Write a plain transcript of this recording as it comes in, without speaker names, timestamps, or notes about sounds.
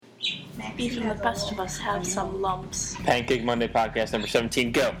Even the best of us have some lumps. Pancake Monday podcast number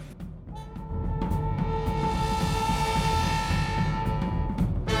 17. Go.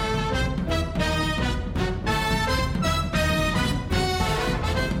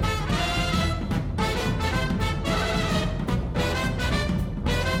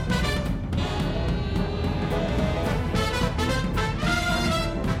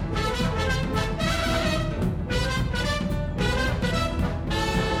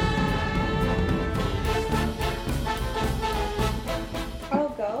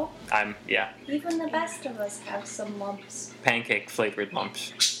 Yeah. Even the best of us have some lumps. Pancake flavored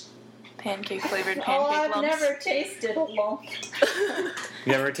lumps. Pancake flavored pancake I've lumps. never tasted a lump.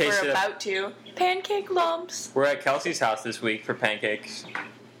 Never tasted. We're about to. Pancake lumps. We're at Kelsey's house this week for pancakes.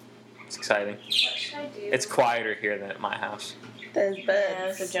 It's exciting. What should I do? It's quieter here than at my house. There's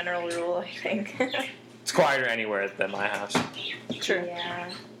That's a general rule, I think. It's quieter anywhere than my house. True.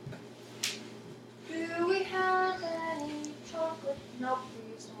 Yeah. Do we have any chocolate? Nope,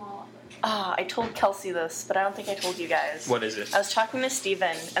 we used them all up. I told Kelsey this, but I don't think I told you guys. What is it? I was talking to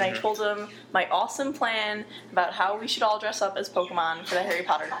Steven, and I told him my awesome plan about how we should all dress up as Pokemon for the Harry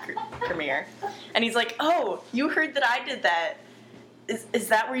Potter premiere. And he's like, oh, you heard that I did that. Is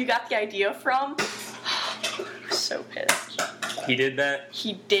that where you got the idea from? I'm so pissed. He did that?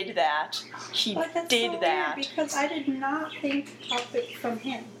 He did that. He But did so that. Weird because I did not think of it from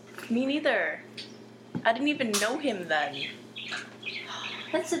him. Me neither. I didn't even know him then.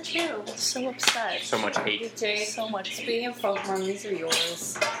 That's a chill. So upset. So much hate. Jake, So much hate. speaking of Pokemon, these are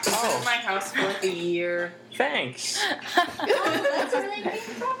yours. I've been Oh. in my house for like a year. Thanks. That's where they came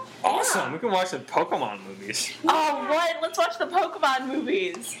from? Awesome. We can watch the Pokemon movies. Oh, what? Let's watch the Pokemon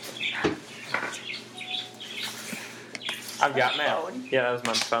movies. I've got mail. Phone. Yeah, that was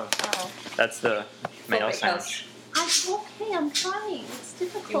my phone. Oh. That's the mail Wait, sound. Kels, I'm okay, I'm trying. It's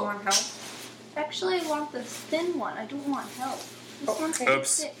difficult. you want help? Actually, I want the thin one. I don't want help. This Oh, one's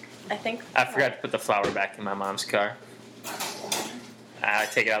oops. thick. I think. I forgot to put the flour back in my mom's car. I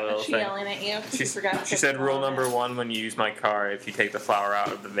take it out of the little She thing. yelling at you because you forgot to She put said the rule flour number in. 1 when you use my car, if you take the flour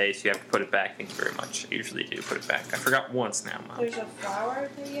out of the vase, you have to put it back. Thank you very much. I usually do put it back. I forgot once now, Mom. There's a flower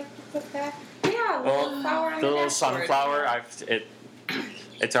that you have to put back? Yeah, Well, little flower on the the little dashboard. sunflower,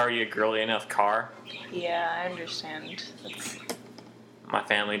 it's already a girly enough car. Yeah, I understand. It's, My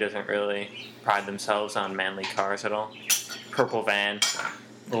family doesn't really pride themselves on manly cars at all. Purple van,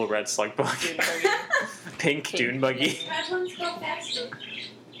 little red slug bug, Dune buggy. pink dune buggy. Red ones go faster.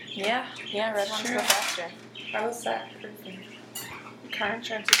 yeah, red ones Sure. go faster. How was that? Creepy? Car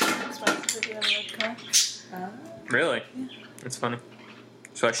insurance is more expensive if you have a red car. Really? That's funny.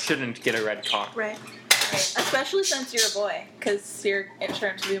 So I shouldn't get a red car. Right. Especially since you're a boy, because your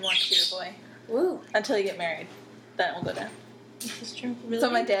insurance will be more because you're a boy. Woo. Until you get married. Then it will go down. This is true. So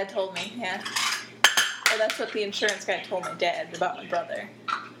my dad told me, yeah. Or that's what the insurance guy told my dad about my brother.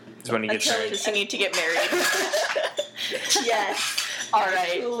 Is when you get Until married. you need to get married. Yes. All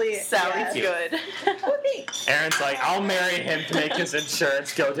right. Actually, Sounds good. Aaron's like, I'll marry him to make his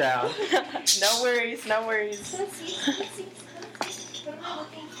insurance go down. No worries. No worries. Let's see. What am I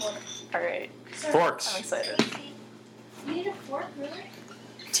looking for? All right. Sir, Forks. I'm excited. You need a fork, really?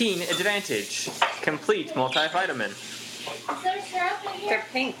 Teen Advantage. Complete multivitamin. Is there syrup in here? They're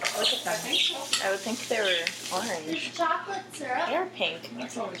pink. Look at that. I would think they were orange. There's chocolate syrup. They're pink. No,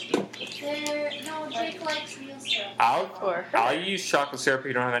 Jake likes real syrup. I'll use chocolate syrup if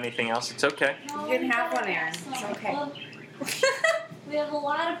you don't have anything else. It's okay. No, You can we have gotta one, Aaron. some. It's okay. Well, we have a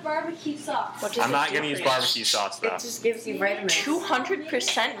lot of barbecue sauce. What does I'm it not do going to for use you? barbecue sauce, It though. just gives you vitamins.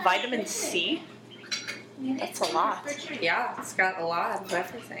 200% vitamin C? That's a lot. Yeah, it's got a lot of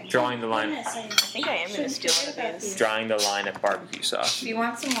everything. Drawing the line. I think I am going to steal one of these. Drawing the line at barbecue sauce. If you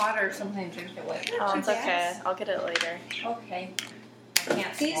want some water or something, drink it with. Oh, it's okay. I'll get it later. Okay. I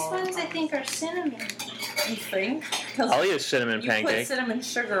can't These swallow ones I think are cinnamon. You think? I'll use cinnamon You put pancake. cinnamon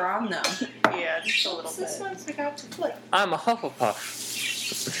sugar on them. Yeah, just a little This bit. one's about to flip. I'm a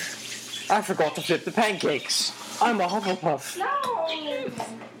Hufflepuff. I forgot to flip the pancakes. I'm a Hufflepuff. No!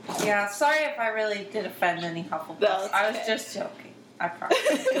 Yeah, sorry if I really did offend any Hufflepuffs. No, it's I was okay. just joking. I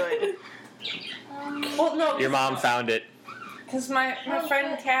promise. Good. Well, no. Your mom found it. Because my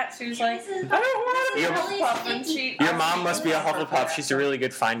friend Kat, she was like, This is I don't want this to is be a really Hufflepuff. And sticky. she, Your mom must be a Hufflepuff. She's a really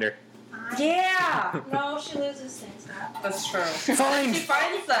good finder. Yeah, No, she loses things now. that's true. Fine. She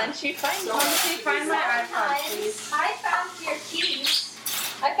finds them. She finds Let me see, find my iPod, please. I found your keys.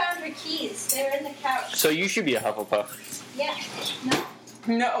 I found your keys. They were in the couch. So you should be a Hufflepuff. Yeah. No.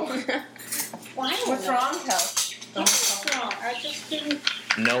 No. Why? What's wrong, Kel? What's wrong? I just didn't.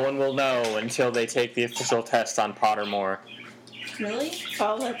 No one will know until they take the official test on Pottermore. Really?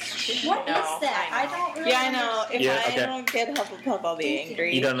 Oh, that's true. What is No, that? I I know. don't really Yeah, I know. If Yeah, I okay. don't get Hufflepuff, I'll be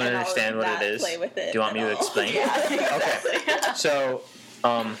angry. You don't and I'll understand what not it is? Play with it Do you want me at to all. explain? Yeah, Okay. exactly. So,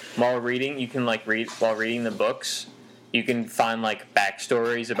 while reading, you can like read while reading the books. You can find like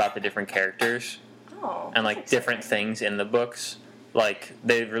backstories about the different characters Oh, and like that's different exciting. things in the books. Like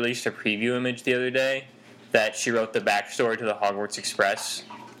they released a preview image the other day that she wrote the backstory to the Hogwarts Express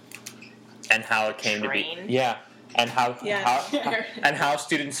and how it came Train? to be. Yeah, and how, Yeah. and how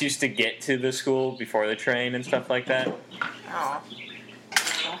students used to get to the school before the train and stuff like that. Oh.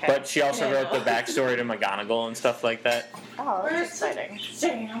 Okay. But she also wrote the backstory to McGonagall and stuff like that. Oh, that's exciting.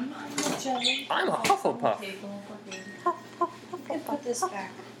 Jam. I'm a Hufflepuff. Okay, put this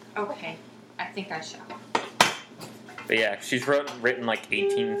back. Okay. I think I shall. But yeah, she's written like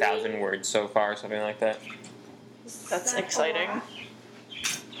 18,000 words so far, something like that. That's exciting.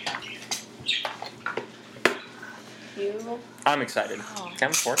 You? I'm excited. Oh. Can I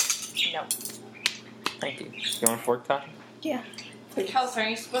have a fork? No. Thank you. You want a fork, Todd? Yeah. Kelsey, are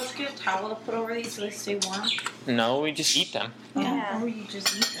you supposed to get a towel to put over these so they stay warm? No, we just eat them. Yeah. Or you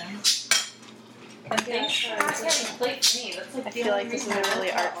just eat them? Yeah, Thanks for not having a plate for me. That's like I the feel only like this is reason a I really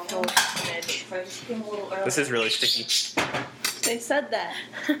left artful that image. So I just came a little early. This is really sticky. They said that.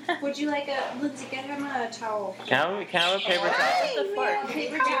 Would you like a Lindsay? Get him a towel. Can I have a paper towel? What the fuck?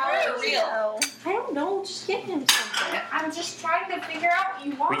 Paper Paper towel. or real? I don't know. Just get him something. I'm just trying to figure out what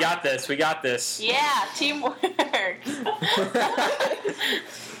you want. We got this. We got this. Yeah, teamwork.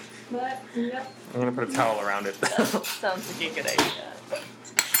 But yep. I'm gonna put a towel around it. Sounds like a good idea.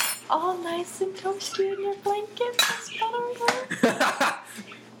 All nice and toasty in your blanket, Miss Butterworth.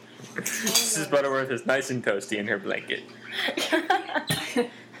 Mrs. Butterworth is nice and toasty in her blanket.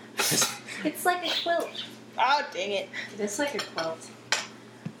 It's like a quilt. Oh, dang it. It's like a quilt.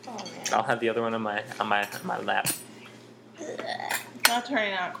 Oh man. I'll have the other one on my lap. It's not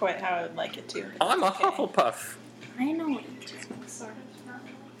turning out quite how I would like it to. Oh, I'm a Okay. Hufflepuff. I know what you're doing, sort of.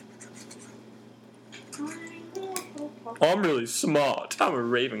 I'm really smart. I'm a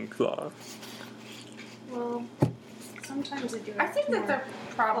Ravenclaw. Well, sometimes I do. I think that more. they're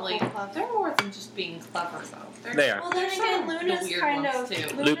probably Hufflepuff. they're more than just being clever though. They are. Well, then Some again, of the Luna's weird kind ones, of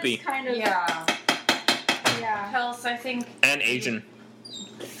too. Luna's Loopy. kind of Yeah. yeah. Kels, I think. And Asian.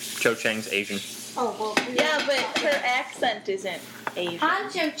 Cho Chang's Asian. Oh well. Yeah, but her accent isn't Asian.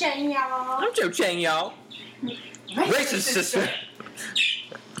 Hanjo Chen, y'all. I'm Cho Chang, y'all. Racist sister.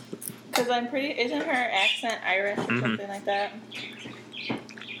 Because I'm pretty. Isn't her accent Irish or Mhm. something like that?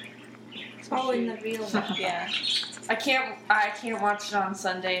 Oh, in the real one. Yeah. I can't watch it on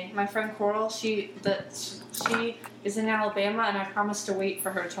Sunday. My friend Coral, she is in Alabama, and I promised to wait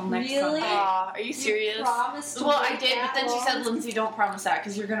for her till next Really? Sunday. Aw, are you serious? Promised to Well, I wait did, but that then she long? said, "Lindsay, don't promise that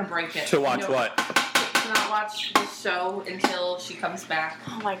because you're gonna break it." To watch You know, what? To not watch the show until she comes back.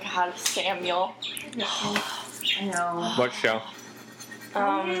 Oh my god, Samuel. I know. What show?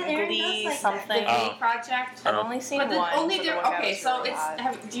 Oh, yeah, Aaron Glee does like something. that. Oh. Glee Project. I've only seen But the, one. only so there. the one guy Okay, was so really it's.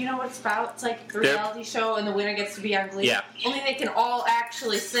 hot. Do you know what it's about? It's like a Yep. reality show, and the winner gets to be on Glee. Yeah. Only they can all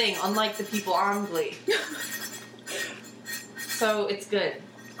actually sing, unlike the people on Glee. So it's good.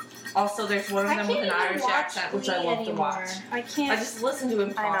 Also, there's one of I them can't with an even Irish watch accent, which I Glee love to anymore. watch. I can't. I just listen to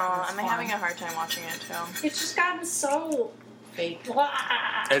him talk. I know. and it's I'm fun. having a hard time watching it too. It's just gotten so fake. blah.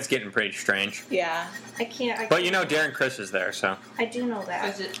 It's getting pretty strange. Yeah. I can't. But you know, Darren Criss is there, so I do know He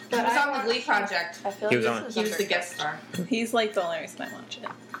that. was But on I the watched Glee it. Project. I feel He like was on- this is He was the under- guest star. He's like the only reason I watch it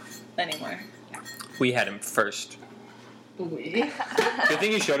anymore. we had him first. Glee. Good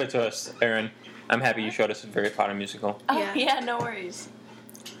thing you showed it to us, Aaron. I'm happy you showed us a Harry Potter musical. Oh, Yeah. yeah, no worries.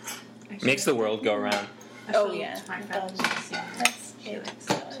 Makes the world go around. Oh, yeah. My friend has seen it. That's She it. likes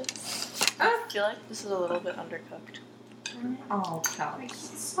it. I feel like this is a little bit undercooked. Oh, Kels.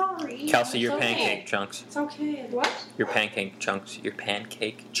 Sorry. Kelsey, your It's okay. pancake chunks. It's okay. What? Your pancake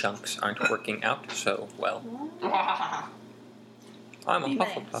chunks aren't working out so well. I'm a Be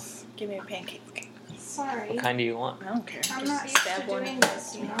Hufflepuff. nice. Give me a pancake. Sorry. What kind do you want? I don't care. I'm Just not used stab to one doing in.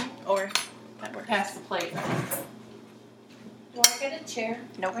 this, you know. Or that works. Pass the plate. Do I get a chair?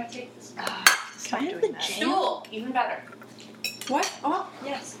 Nope. I take this. Stop Can I have doing the that. jam? Stool. Even better. What? Oh,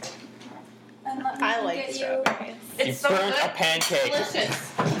 yes. And let me I go like get you. strawberries. It's you so burnt good. a pancake.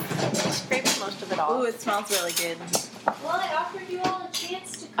 Delicious. Scraped most of it off. Ooh, it smells really good. Well, I offered you all a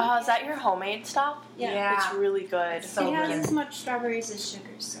chance to cook Is that your homemade stuff? Yeah. It's really good. So it has good. as much strawberries as sugar,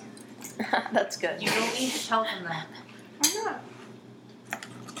 so. That's good. You don't need to tell them that. I'm not.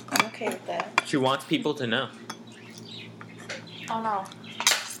 I'm okay with that. She wants people to know. Oh no.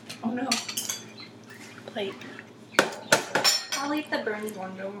 Oh no. Plate. I'll eat the burned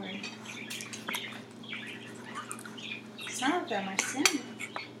one, don't worry. some of them are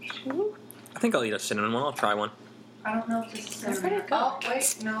cinnamon. I think I'll eat a cinnamon one. I'll try one. I don't know if this is That's cinnamon. pretty good. Oh,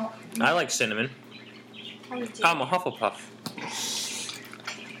 wait, no. I like cinnamon. How you do? I'm a Hufflepuff.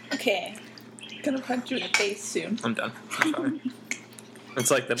 Okay. Gonna punch you in the face soon. I'm done. I'm sorry.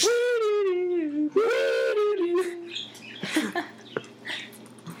 It's like the.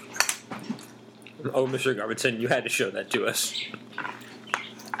 Oh, Mr. Garbetson, you had to show that to us.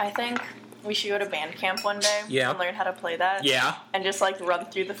 I think we should go to band camp one day Yeah. and learn how to play that. Yeah. And just like run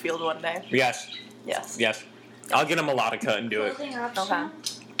through the field one day. Yes. Yes. Yes. I'll get a melodica and do it. Clothing optional?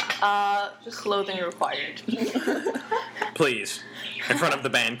 Clothing required. Please. In front of the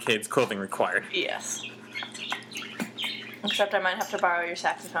band kids, clothing required. Yes. Except I might have to borrow your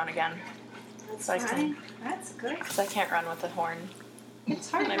saxophone again. That's So I can- fine. That's good. Because I can't run with a horn.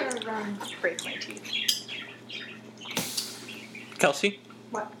 It's hard to run. Break my teeth. Kelsey?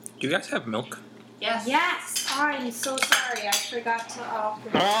 What? Do you guys have milk? Yes. Yes! Oh, I'm so sorry. I forgot to offer.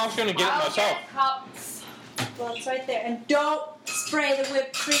 Oh, I was going to get it I'll myself. get cups. Well, it's right there. And don't spray the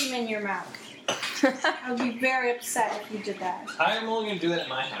whipped cream in your mouth. I would be very upset if you did that. I'm only going to do that at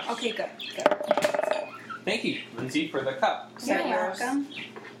my house. Okay, good. Good. Thank you, Lindsay, for the cup. Is that You're yours? welcome.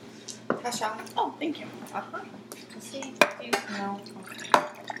 Oh, thank you. See? No.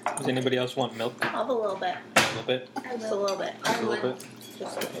 Does anybody else want milk? I'll have a little bit. A little bit? I Just a will. little bit. I A little will. bit?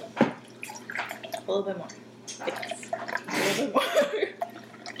 Just a little bit. A little bit more. Yes. A little bit more.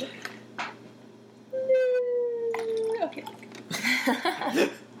 Okay.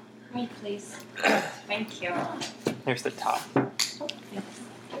 Me, please. Thank you. Here's the top.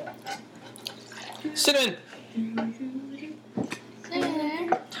 Cinnamon!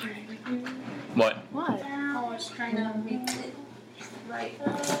 What? What? I was trying to make it right.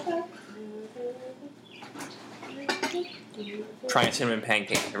 Trying a cinnamon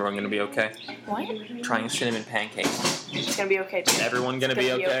pancake. Everyone gonna be okay? What? Trying a cinnamon pancake. It's gonna be okay too. Everyone gonna It's be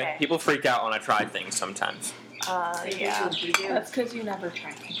gonna be okay? okay. People freak out when I try things sometimes. Yeah. That's because you never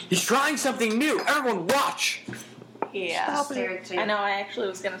tried. He's trying something new! Everyone watch! Yeah. Stare at you. I know, I actually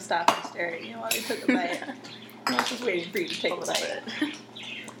was going to stop and stare at you while you took a bite. I was just waiting for you to take a bite.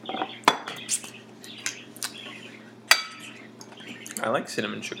 I like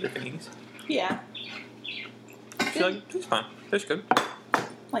cinnamon sugar thingies. Yeah. I feel like it's fine. That's good.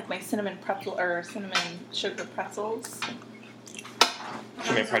 Like my cinnamon pretzel or cinnamon sugar pretzels.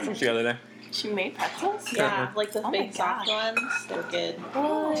 She made pretzels the other day. She made pretzels? Yeah, like the Oh my big soft gosh. ones. They're good.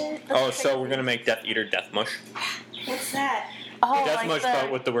 What? Oh, so we're gonna make Death Eater Death Mush. What's that? Oh, Death like Mush, the...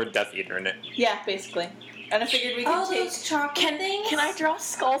 but with the word Death Eater in it. Yeah, basically. And I figured we could Oh, take. those chocolate things? Can I draw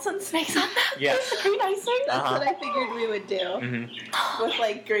skulls and snakes on them? Yes. That'd be nicer. That's Uh-huh. what I figured we would do. Mm-hmm. With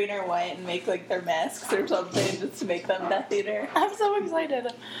like green or white and make like their masks or something just to make them Death Eater. I'm so excited.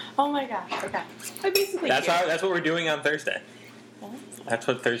 Oh my gosh. Okay. I basically That's do. what we're doing on Thursday. That's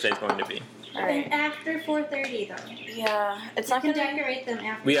what Thursday's going to be. Alright. And after 4:30 though. Yeah. It's You not can gonna... decorate them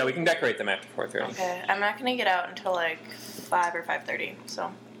after. Yeah, we can decorate them after 4:30. Okay. I'm not gonna get out until like 5 or 5:30.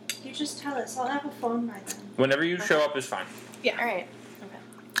 So. You just tell us. I'll have a phone by then. Whenever you show up is fine. Alright.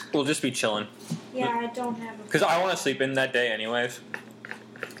 We'll just be chilling. Yeah, I don't have a. Because I want to sleep in that day anyways.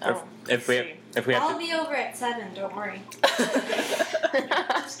 Oh. If we have I'll to. be over at 7. Don't worry.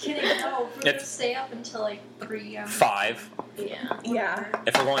 Just kidding. No, we're gonna It's- stay up until like 3. 5. Yeah. Yeah.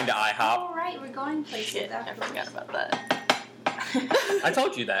 If we're going to IHOP. Oh right, we're going places Shit, I after. forgot about that. I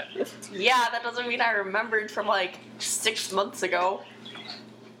told you that. Yeah, that doesn't mean I remembered from like 6 months ago.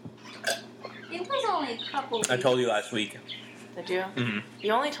 It was only a couple. I told you last week. Did you? Mm-hmm.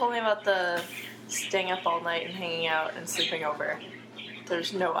 You only told me about the staying up all night and hanging out and sleeping over.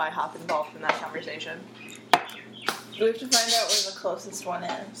 There's no IHOP involved in that conversation. We have to find out where the closest one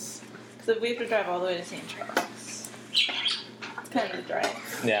is. Because if we have to drive all the way to St. Charles, it's kind of a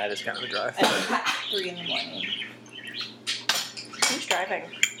drive. Yeah, it is kind of a drive. And it's at 3 in the morning. Who's driving?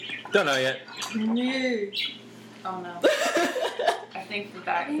 Don't know yet. Oh no. I think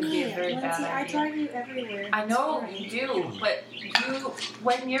that could be a very bad Lindsay, I idea. drive you everywhere. I know Sorry. you do, but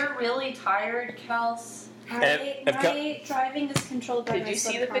when you're really tired, Kels, My driving is controlled by Did my you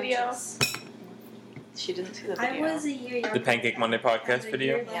see the video? subconscious. She didn't see the I video. was a year younger. The Pancake Monday I was podcast a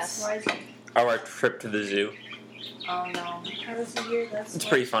video? year less Yes. wiser. Our trip to the zoo. oh no, I was a year less. It's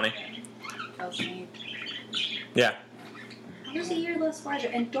pretty wiser. funny. Kelsey. Yeah. I was a year less wiser,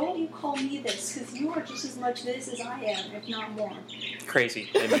 and don't you call me this, because you are just as much this as I am, if not more. Crazy.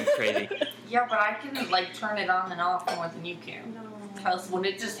 I mean, crazy. Yeah, but I can like turn it on and off more than you can. No. Kels, when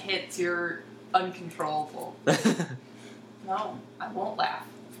it just hits, you're uncontrollable. No, I won't laugh.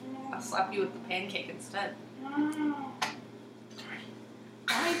 I'll slap you with the pancake instead. No.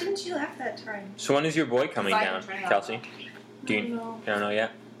 Why didn't you laugh that time? So when is your boy coming I down, can turn it Kelsey? off. Do I you don't know. don't know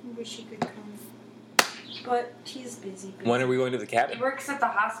yet? I wish he could come. But he's busy. When are we going to the He cabin? works at the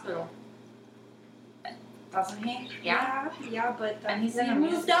hospital. Doesn't he? Yeah, but And he's we in a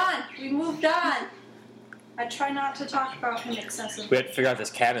moved museum. on. We moved on. I try not to talk about him excessively. We have to figure out this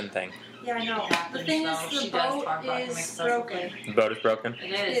cabin thing. Yeah, I know. happens, The thing though. is, She the does boat talk about him is excessively. broken. The boat is broken.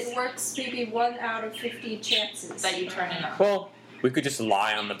 It is. It works maybe 1 out of 50 chances. That you turn it on. Well, we could just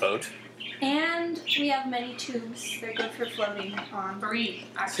lie on the boat. And we have many tubes. They're good for floating on. 3. See,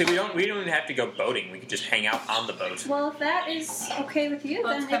 Actually. we don't even have to go boating. We could just hang out on the boat. Well, if that is okay with you,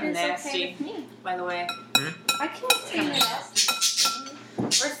 Well, then it's it kinda is nasty. okay with me. By the way. I can't clean it up.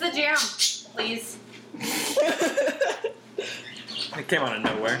 Where's the jam? Please. It came out of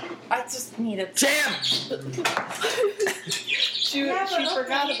nowhere. I just need it. Jam! She Yeah, but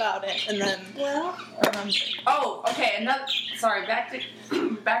forgot okay. about it and then Well, remembered. Oh, okay. Another. Sorry.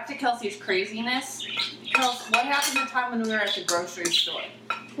 Back to Kelsey's craziness. Kelsey, what happened the time when we were at the grocery store?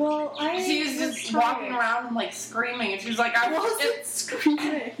 She was just walking around and like screaming, and she was like, "I wasn't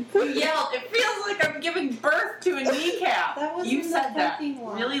screaming. yelled. It feels like I'm giving birth to a kneecap." That was You in said the that parking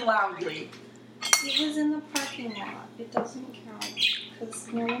lot. really loudly. It was in the parking lot. It doesn't count because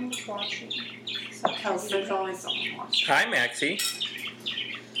no one was watching. So Kelsey, there's always someone watching. Hi, Maxie.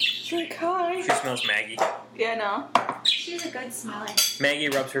 She's like, hi. She smells Maggie. Yeah, no. she's a good smeller. Maggie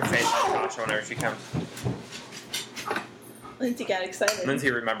rubs her face on Tasha whenever she comes. Lindsay got excited. Lindsay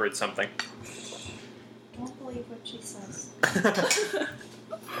remembered something. Don't believe what she says.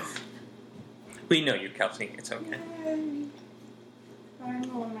 We know you, Kelsey. It's okay. I don't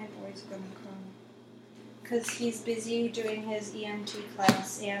know when my boy's gonna come. Because he's busy doing his EMT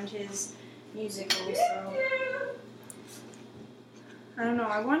class and his musical, so. I don't know.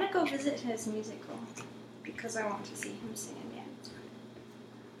 I want to go visit his musical because I want to see him sing again.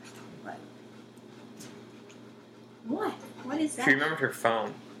 What? What? What is that? She remembered her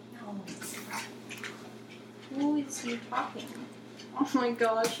phone. No. Who is he talking? Oh my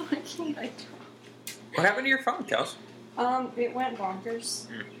gosh, why can't I talk? What happened to your phone, Kels? It went bonkers.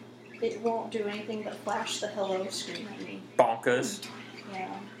 Hmm. It won't do anything but flash the hello screen at me. Bonkers. Yeah.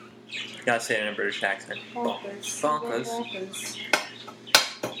 You gotta say it in a British accent. Bonkers. Bonkers. Bonkers.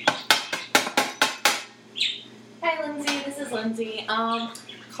 Hi, Lindsay. This is Lindsay.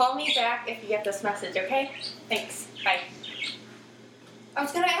 Call me back if you get this message, okay? Thanks. Bye. I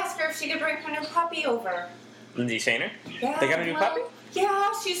was gonna ask her if she could bring her new puppy over. Lindsay Shaner? Yeah. They got a new puppy?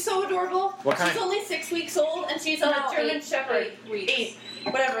 Yeah, she's so adorable. What kind? She's only 6 weeks old, and she's a German Shepherd. 8 weeks. 8.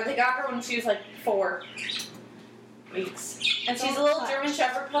 Whatever. They got her when she was like 4 weeks. And she's a little German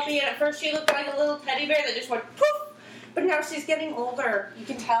Shepherd puppy, and at first she looked like a little teddy bear that just went poof. But now she's getting older. You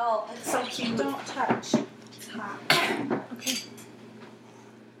can tell. It's so cute. Don't touch. It's hot. Okay.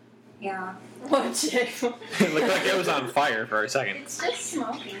 Yeah. Oh, Jay. It looked like it was on fire for a second. It's just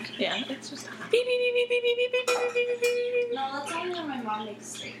smoking. Yeah, it's just hot. Beep, beep, beep, beep, beep, beep, beep, beep, beep, beep. No, that's only when my mom makes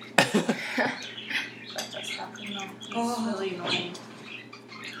steak. That does happen though. It's really annoying.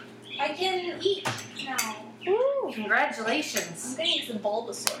 I can eat now. Woo. Congratulations. I'm gonna use the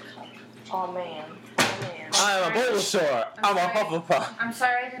Bulbasaur cup. Oh, man. Oh, man. I'm a Bulbasaur. I'm a Hufflepuff. I'm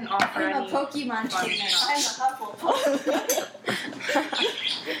sorry I didn't offer I'm a any. Pokemon fun trainer. stuff. I'm a Hufflepuff.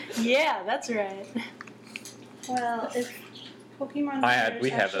 Yeah, that's right. Well, if Pokemon we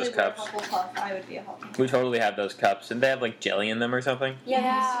trainers have those actually were cups. Hufflepuff, I would be a Hufflepuff. We totally have those cups. Did they have like jelly in them or something? Yeah,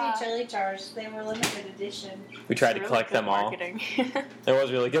 Yeah. they used to be jelly jars. They were limited edition. We tried to Really collect good them all. marketing. It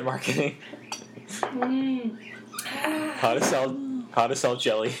was really good marketing. Mmm. How to sell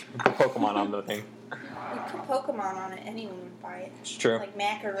jelly? Put Pokemon on the thing. You put Pokemon on it, anyone would buy it. It's true. Like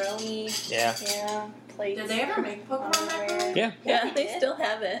macaroni. Yeah. Yeah. Plates. Did they ever make Pokemon macaroni? Yeah. Yeah, they still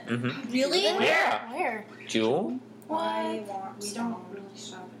have it. Mm-hmm. Really? Yeah. Where? Jewel? I want We some. don't really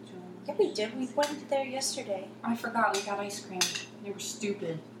shop at Jewel. Yeah, we did. We went there yesterday. I forgot we got ice cream. They were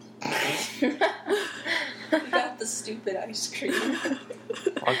stupid. We got the stupid ice cream.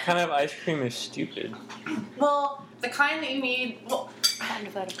 What kind of ice cream is stupid? Well, the kind that you need. Well, Kind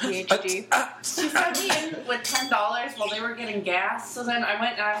of out of PhD. she sent me in with $10 while they were getting gas. So then I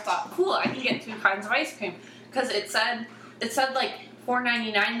went and I thought, cool, I can get 2 kinds of ice cream because it said like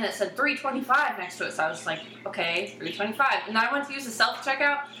 $4.99 and it said $3.25 next to it. So I was like, okay, $3.25. And I went to use the self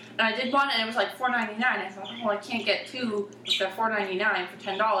checkout and I did one and it was like $4.99. I thought, well, I can't get 2 if they're $4.99 for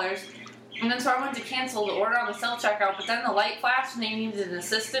 $10. And then so I went to cancel the order on the self checkout, but then the light flashed and they needed an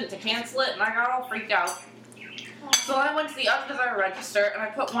assistant to cancel it, and I got all freaked out. So I went to the other register and I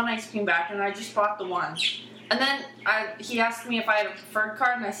put 1 ice cream back and I just bought the 1. And then he asked me if I had a preferred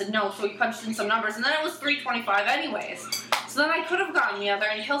card and I said no, so he punched in some numbers and then it was $3.25 anyways. So then I could have gotten the other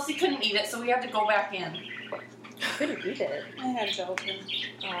and Kelsey couldn't eat it, so we had to go back in. couldn't eat it. I had gelatin.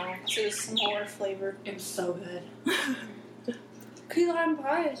 Oh. So it was s'more flavored. It was so good. Key lime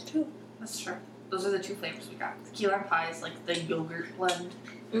pie is too. That's true. Those are the two flavors we got. The key lime pie is like the yogurt blend.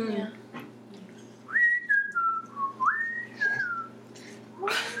 Yeah.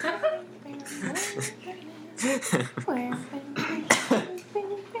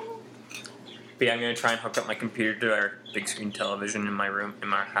 But yeah, I'm gonna try and hook up my computer to our big screen television in my room, in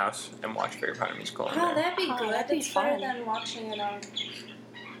my house, and watch Harry Potter musical. on Oh, there. that'd be Oh, good. that'd be It's better fun. than watching it on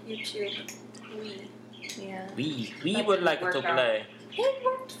YouTube. Yeah. We That would didn't like to work out. play. It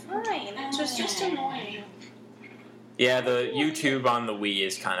worked fine. It's just annoying. Yeah, the YouTube on the Wii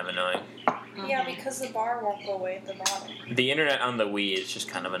is kind of annoying. Yeah, because the bar won't go away at the bottom. The internet on the Wii is just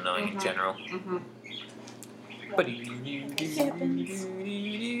kind of annoying in general. Mm-hmm. But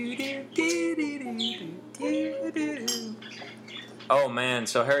oh man,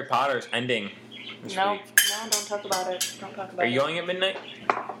 so Harry Potter's ending this No, week. no, don't talk about it. Don't talk about Are it. you going at midnight?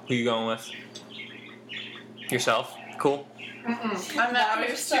 Who you going with? Yourself? Cool. I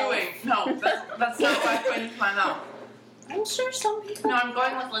was chewing. No, that's not what I put into my mouth. I'm sure some people. No, I'm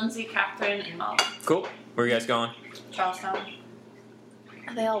going with Lindsay, Catherine, and Molly. Cool. Where are you guys going? Charlestown.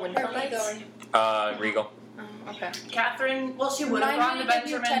 Are they all Winfield Where are we nights? going? Regal. Oh, okay. Catherine, well, she would have Remind gone me to to give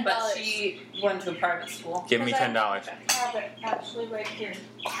you Benjamin, but $10. she went to a private school. Give me Because I $10. have it actually right here.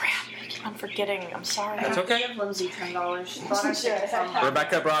 Crap, I keep on forgetting. I'm sorry. That's okay. Give Lindsay $10. She bought her tickets online.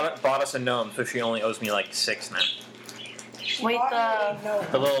 Rebecca bought us a gnome, so she only owes me like 6 now. Wait,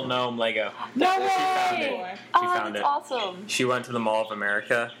 The little gnome Lego. No She found way! it. Oh, found that's it. awesome. She went to the Mall of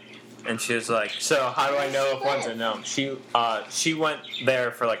America, and she was like, "So how do I know if one's a gnome?" She went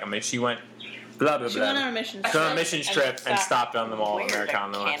there for like a mission. She went blah blah She went blah. on a mission. She went on a mission trip and stopped on the Mall Where? of America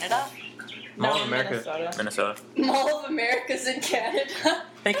on the way. Canada? Mall No, of America, Minnesota. Minnesota. Mall of America's in Canada.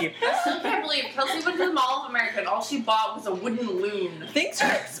 Thank you. I still can't believe Kelsey went to the Mall of America and all she bought was a wooden loon. Things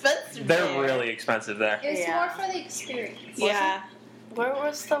are expensive. They're there. really expensive there. It's Yeah. more for the experience. Yeah. Where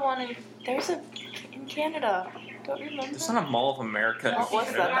was the one in... There's a... In Canada. Don't you remember? There's not a Mall of America. What in was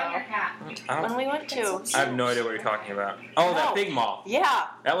Canada. that? On your hat. I, When don't, we went to... I have no idea what you're talking about. Oh, that No. big mall. Yeah.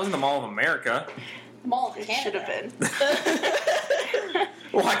 That wasn't the Mall of America. Mall of It Canada. should have been.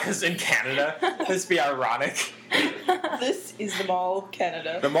 Why? Because in Canada, this be ironic. This is the Mall of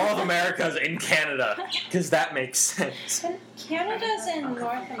Canada. The Mall of America is in Canada, because that makes sense. But Canada's in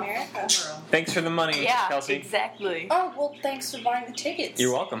North America. Thanks for the money, Yeah, Kelsey. exactly. Oh, well, thanks for buying the tickets.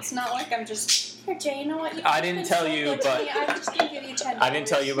 You're welcome. It's not like I'm just, here, Jay, you know what? I didn't tell you, but- I'm just going to give you $10. I didn't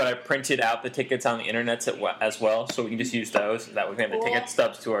tell you, but I printed out the tickets on the internet as well, so we can just use those. That way we can have the ticket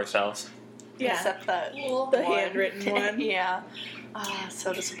stubs to ourselves. Yeah. Except that Cool. The one. handwritten one. Yeah. Ah, so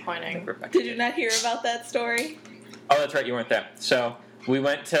I think disappointing. Rebecca Did you not hear about that story? Oh, that's right, you weren't there. So we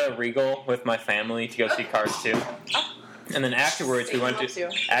went to Regal with my family to go see Cars 2. And then afterwards we went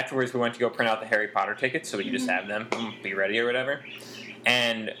to go print out the Harry Potter tickets so we could just have them and be ready or whatever.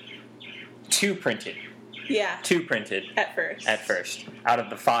 And two printed. Yeah. At first. Out of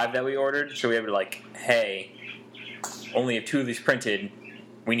the 5 that we ordered, so we were like, hey, only if 2 of these printed,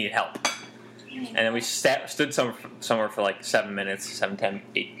 we need help. And then we stood somewhere for like 7 minutes, 5,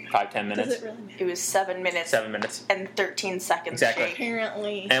 10 minutes. Does it really matter? It was 7 minutes 7 minutes. and 13 seconds. Exactly. straight.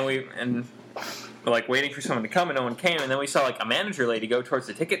 Apparently. And we're like waiting for someone to come, and no one came. And then we saw like a manager lady go towards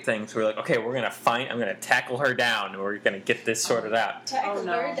the ticket thing. So we're like, okay, I'm gonna tackle her down, and we're gonna get this sorted out. Tackle Oh,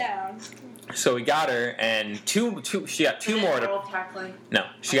 no. her down. So we got her, and she got 2 more to. tackling. No,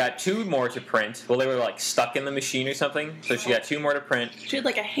 she got 2 more to print. Well, they were like stuck in the machine or something. So she got 2 more to print. She had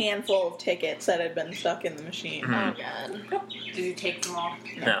like a handful of tickets that had been stuck in the machine. Mhm. Oh, God. Did you take them all?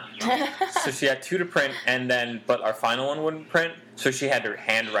 No. So she had 2 to print, but our final one wouldn't print. So she had to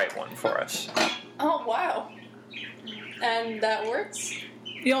handwrite one for us. Oh, wow. And that works?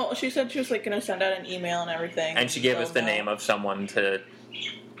 You know, she said she was like gonna send out an email and everything. And she gave So us the name of someone to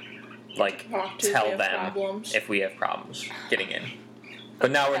like talk to if tell they have them problems. if we have problems getting in. But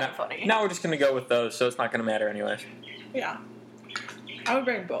now we're Kinda not. funny. Now we're just gonna go with those, so it's not gonna matter anyways. Yeah. I would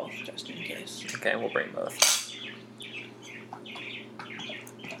bring both just in case. Okay, we'll bring both.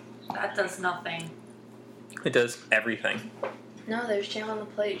 That does nothing. It does everything. No, there's jam on the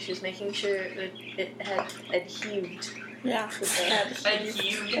plate. She was making sure that it had adheved. Yeah.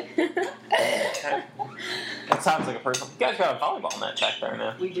 Adheved. That sounds like a person. You guys got a volleyball net back there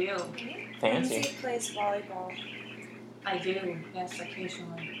now. We do. Fancy. Lindsay plays volleyball. I do. Yes,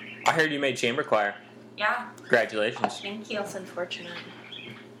 occasionally. I heard you made chamber choir. Yeah. Congratulations. Thank you. That's unfortunate.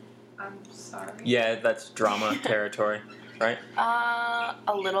 I'm sorry. Yeah, that's drama territory, right?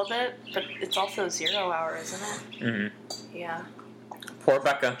 A little bit, but it's also 0 hour, isn't it? Mm-hmm. Yeah. Poor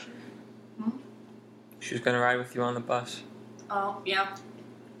Becca. She's gonna ride with you on the bus. Oh, yeah.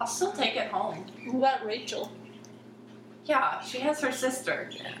 I'll still take it home. What about Rachel? Yeah, she has her sister.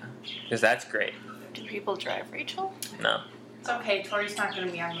 Because that's great. Do people drive Rachel? No. It's okay. Tori's not going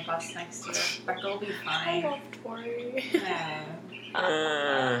to be on the bus next year. Becca will be fine. Tori. Yeah.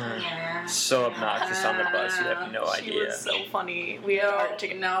 Yeah. So obnoxious on the bus, you have no She idea. was so funny. We had art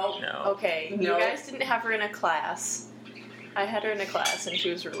together. No. No. Okay, No. you guys didn't have her in a class. I had her in a class, and she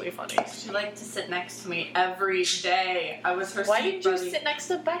was really funny. She liked to sit next to me every day. I was her Why seat didn't you buddy. sit next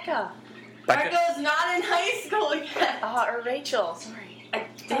to Becca? Becca, Becca's not in high school yet. Or Rachel. Sorry. I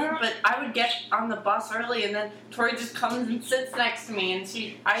did, but I would get on the bus early, and then Tori just comes and sits next to me, and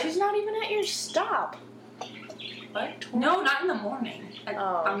She's not even at your stop. What? No, not in the morning.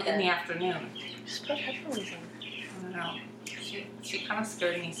 Oh, In okay. the afternoon. Just put headphones in. I don't know. She kind of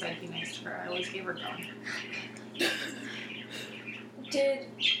scared me, so I'd be nice to her. I always gave her gum.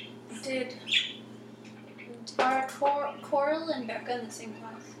 Are Coral and Becca in the same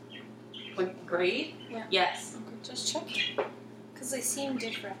class? What grade? Yeah. Yes, Okay, just checking. Because they seem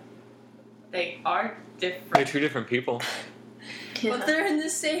different. they are they're different. two different people. But they're in the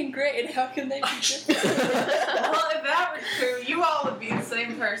same grade. How can they be different? Well, if that were true, you all would be the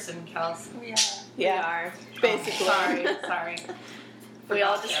same person, Kels. Yeah. We are. Basically. Oh, sorry. We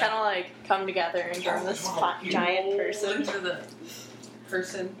all just kind of like come together and form this giant person. Into the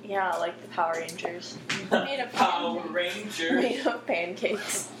person. Yeah, like the Power Rangers. Made of Ranger. Made of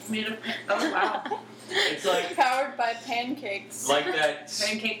pancakes. Made of. Oh wow. It's like powered by pancakes. that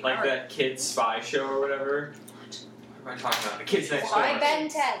Pancake like power. that kids spy show or whatever. What am I talking about? The Kids Next Door. By Ben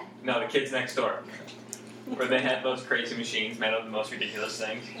 10. No, the Kids Next Door. Where they had those crazy machines made of the most ridiculous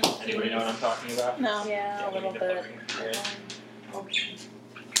things. Anybody know what I'm talking about? No. Yeah, A little we need bit. to fucking- Okay.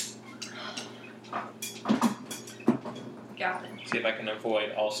 Got it. See if I can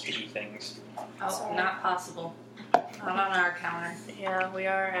avoid all sticky things. Oh, Sorry. not possible. Not on our counter. Yeah, we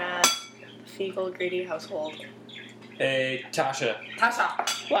are at the Fiegel Grady household. Hey, Tasha, Tasha.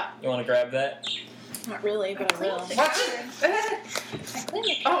 you want to grab that? Not really, but I will. Watch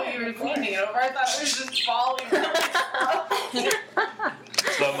it. Oh, you were cleaning it over. I thought it was just falling.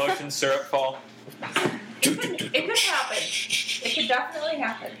 Slow motion syrup fall. It could happen. It could definitely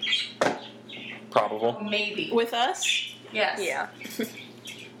happen. Probable. Maybe. With us? Yes. Yeah.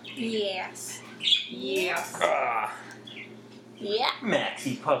 Yes. Yes. Ah, Yeah.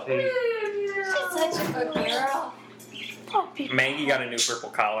 Maxie puppy. She's such a good girl. Maggie got a new purple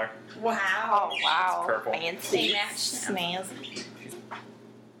collar. Wow. Oh, wow. Purple. Fancy. They match now. Snazzy.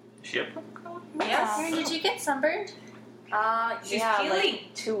 She a purple collar? Yes. Where did you get sunburned? She's yeah, peeling.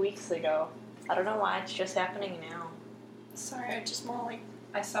 like 2 weeks ago. I don't know why it's just happening now. Sorry, I just more like.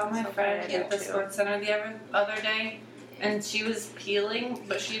 I saw my So friend bad, at the too. sports center the other day, and she was peeling,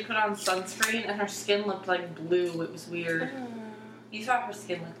 but she put on sunscreen, and her skin looked like blue. It was weird. You thought her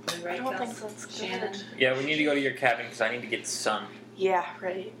skin looked blue, I right? don't Kels? think so. It's Shannon. good. Yeah, we need to go to your cabin because I need to get sun. Yeah,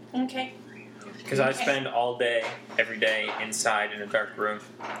 right. Okay. Because I spend all day, every day, inside in a dark room.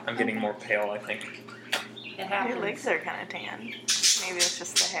 I'm getting more pale, I think. It happens. Your legs are kind of tan. Maybe it's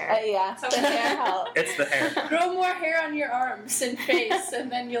just the hair. Yeah, So- the hair help. It's the hair. Grow more hair on your arms and face,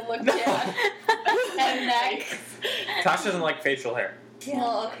 and then you'll look tan. And neck. Tasha doesn't like facial hair.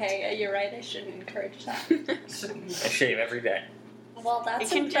 Well, okay, you're right. I shouldn't encourage that. I shave every day. Well, that's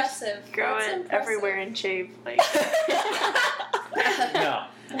You can just impressive. Grow That's it impressive. everywhere and shave. Like. No,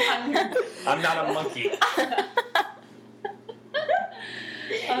 I'm not a monkey.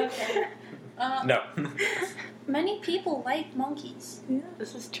 Okay. No. Many people like monkeys.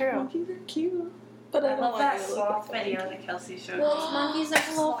 This is true. Monkeys are cute. But I I don't love want that to look sloth at them. video that Kelsey showed me. Well, monkeys are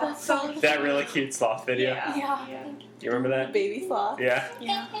sloths. So That really cute sloth video. Yeah. Yeah. You remember that? Baby sloth. Yeah.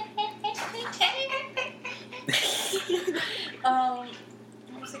 Yeah.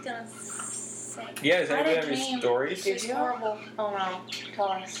 What was I gonna say? Yeah, does I had anybody a have any dream. stories? It was horrible. Oh no.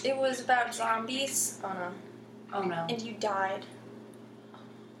 Tell us. It was about zombies, Oh no. Oh no. and you died.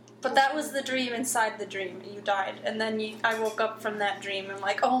 But that was the dream inside the dream. You died, and then I woke up from that dream. And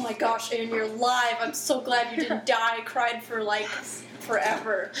like, oh my gosh, Aaron, you're alive! I'm so glad you didn't die. I cried for like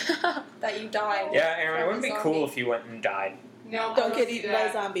forever that you died. Yeah, Aaron, it wouldn't be Zombie. cool if you went and died. No. Don't get eaten by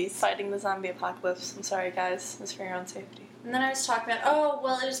zombies. Fighting the zombie apocalypse. I'm sorry, guys. It's for your own safety. And then I was talking about, oh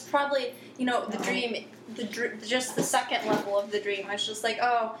well, it was probably the dream, just the second level of the dream. I was just like,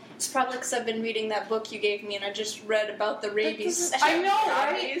 oh, it's probably because I've been reading that book you gave me, and I just read about the rabies. I know,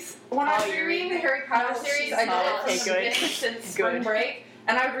 right? When I was reading the Harry Potter No, series, she's I not. did it Okay, from good. since spring Good. break,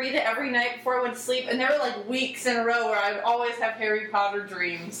 and I would read it every night before I went to sleep. And there were like weeks in a row where I would always have Harry Potter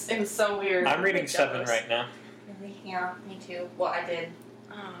dreams. It was so weird. I'm reading jealous. 7 right now. Yeah, me too. Well, I did.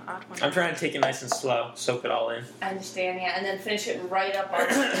 Odd one. I'm trying to take it nice and slow, soak it all in. I understand, yeah, and then finish it right up on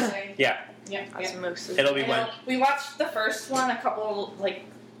Thursday. Yeah, Yeah, That's yeah. most of it'll be I when know. We watched the first one a couple,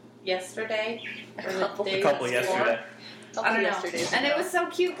 yesterday. Or the day a couple before. yesterday. I don't know. Yesterday's And it ago. was so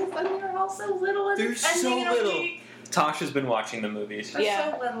cute because then we were all so little and They're ending so in a little. week. Tasha's been watching the movies. They're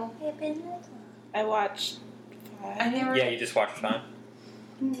Yeah. so little. I watched 5. And they were, Yeah, you just watched time.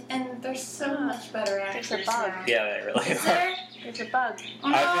 and they're so much better There's a actors bug. now. Yeah, they really Is are. there? There's a bug. Oh,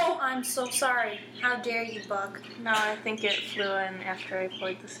 I've no, I'm so sorry. How dare you, bug? No, I think it flew in after I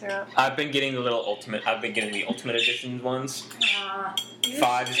poured the syrup. I've been getting the ultimate edition ones. You-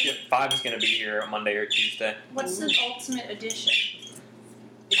 5 is going to be here Monday or Tuesday. What's the ultimate edition?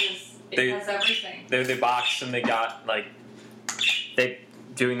 It They- has everything. They're the box, and they got they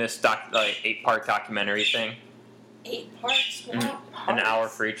doing this 8-part documentary thing, 8 parts. Wow. an hour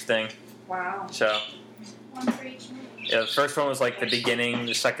for each thing. Wow. So One for each movie. yeah, the first one was the beginning.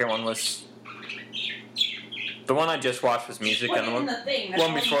 The second one was the one I just watched was music, Put and the it in one the thing.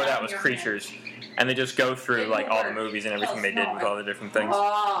 one before that was creatures. And they just go through all the movies and everything they did with all the different things,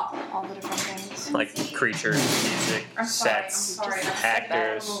 Oh, All the different things. like creatures, music, I'm sets, sorry. I'm so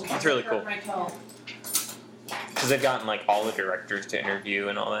actors. bad. It's really Hurt cool my toe. because they've gotten all the directors to interview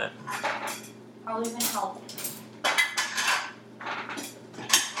and all that. I'll even help.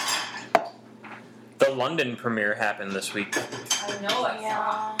 The London premiere happened this week. I know it.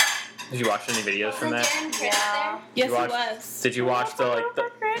 Yeah. Did you watch any videos from that? Yeah. Yes, You it watched- was. Did you watch the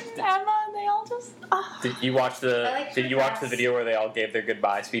and Emma, and they all just. Oh. Did you watch I the like Did her you watch the dress. video where they all gave their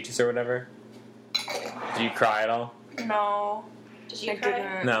goodbye speeches or whatever? Did you cry at all? No. Did you I cry?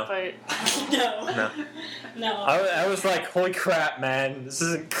 didn't. No. But No. No. No. I was like, holy crap, man, this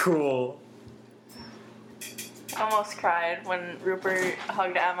isn't cool. I almost cried when Rupert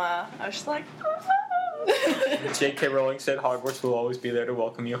hugged Emma. I was just like. J.K. Rowling said Hogwarts will always be there to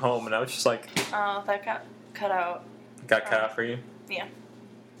welcome you home, and I was just like, Oh, that got cut out. got cut out for you? Yeah.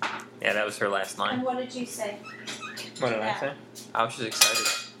 Yeah, that was her last And line. what did you say? What did I Yeah. say? I was just excited.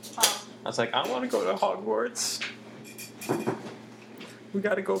 Oh. I was like, I want to go to Hogwarts. We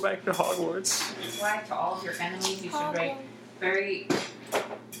gotta go back to Hogwarts. That's why to all of your enemies you should write very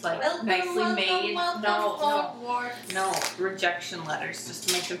Welcome, nicely welcome, made. welcome, Hogwarts. No, rejection letters just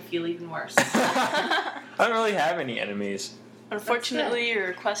to make them feel even worse. I don't really have any enemies. Unfortunately, your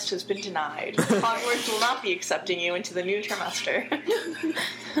request has been denied. Hogwarts will not be accepting you into the new trimester.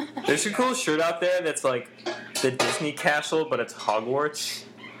 There's a cool shirt out there that's like the Disney castle, but it's Hogwarts.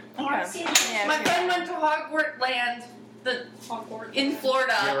 I want to see it. Yeah, My sure. friend went to Hogwarts Land Hogwarts. in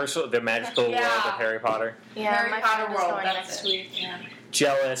Florida. Universal, the magical world Yeah. of Harry Potter. Yeah, Harry my Potter friend is World, going that's next it. week. Yeah.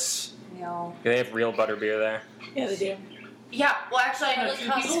 Jealous. No. They have real butterbeer there. Yeah, they do. Yeah, well, actually, I know Well, it 2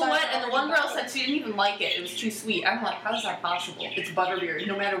 costs people who went, and the one girl $5 said she didn't even like it. It was too sweet. I'm like, how is that possible? It's butterbeer.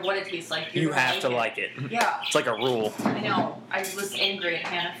 No matter what it tastes like, you're You gonna have to it. like it. Yeah, It's like a rule. I know. I was angry at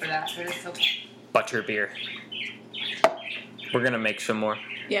Hannah for that, but it's okay. Butterbeer. We're gonna make some more.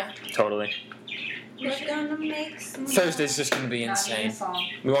 Yeah. Totally. We're gonna make some. Thursday's just gonna be Not even a insane. song.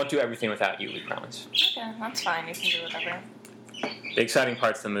 We won't do everything without you, we promise. Okay, that's fine. You can do whatever. The exciting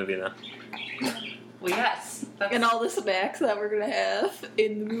part's the movie, though. Well, yes. That's, And all the snacks that we're gonna have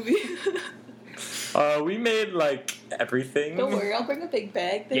in the movie. We made everything. Don't worry, I'll bring a big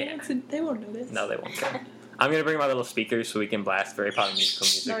bag. Yeah. They won't notice. No, they won't care. I'm gonna bring my little speakers so we can blast Harry Potter musical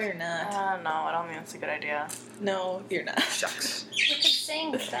No, music. you're not. No, I don't think that's a good idea. No, you're not. Shucks. We could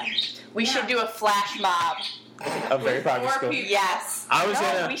sing stuff. We should do a flash mob. Of Harry Potter More musical. people. Yes. I was no,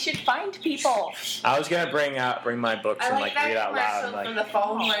 gonna- we should find people. I was gonna bring my books I and like read that out loud. commercial And, from the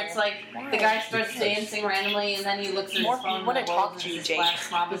phone where it's like the guy starts Because dancing randomly and then he looks at More his phone. people wanna and the world talk is to you, his Jake.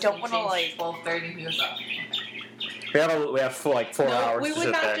 flash mob We is don't gonna wanna, change 12:30. He goes up. we have 4 No, hours we to would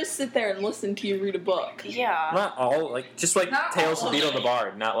sit not there. just sit there and listen to you read a book. Yeah. Not all, just Not Tales all of of Beetle it. the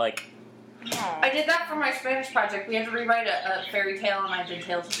Bard, not No. I did that for my Spanish project. We had to rewrite a fairy tale, and I did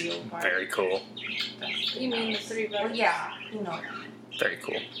Tales of Beetle. very cool. You mean the 3 Well, brothers? yeah, you know. Very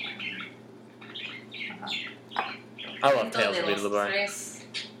cool. Uh-huh. I love Quinto Tales de of Beetle the los Bard. Tres.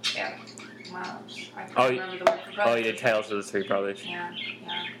 Yeah. Wow. I can't Oh, remember the word for Oh, brothers. you did Tales of the Three Brothers. Yeah,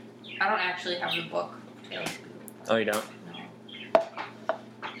 yeah. I don't actually have the book. Tales of Beetle. Oh, you don't? No.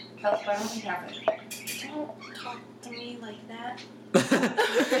 Kelsey, why don't we have it? Don't talk to me like that.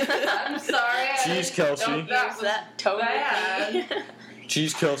 I'm sorry. Jeez, Kelsey. That Use was that tone bad. with me.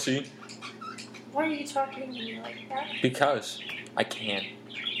 Jeez, Kelsey. Why are you talking to me like that? Because I can.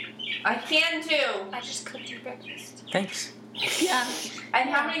 I can too. I just cooked you breakfast. Thanks. Yeah. And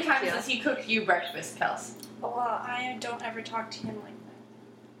how many times Yeah. does he cook you breakfast, Kels? Well, I don't ever talk to him like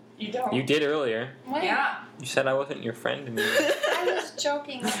that. You don't. You did earlier. When? Yeah. You said I wasn't your friend. And I was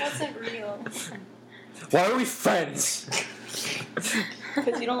joking. That wasn't real. Why are we friends?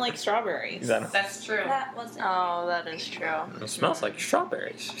 Because you don't like strawberries. That's true. That wasn't. Oh, that is true. It smells like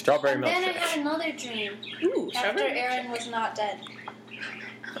strawberries. Strawberry And then I milkshake. had another dream. Ooh, After strawberry. Aaron was not dead.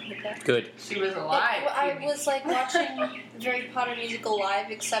 Good. She was alive. I was like watching Harry Potter musical live,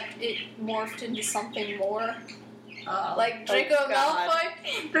 except it morphed into something more. Like Draco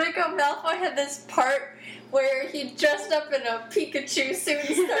Malfoy had this part where he dressed up in a Pikachu suit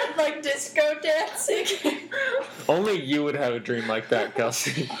and started like disco dancing. Only you would have a dream like that,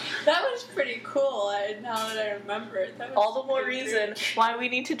 Kelsey. That was pretty cool. Now that I remember it, that was All the more pretty reason great. why we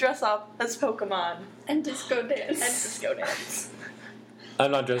need to dress up as Pokemon And disco dance. and disco dance.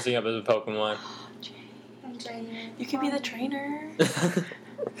 I'm not dressing up as a Pokemon. You could be the trainer.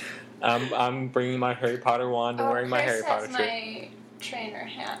 I'm bringing my Harry Potter wand and wearing my Harry Potter Chris shirt. has my trainer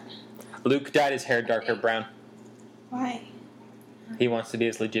hat. Luke dyed his hair darker brown. Why? He wants to be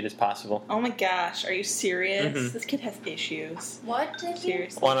as legit as possible. Oh my gosh, are you serious? Mhm. This kid has issues. What did you?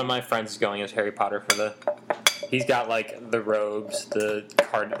 Seriously. One of my friends is going as Harry Potter for the. He's got like the robes, the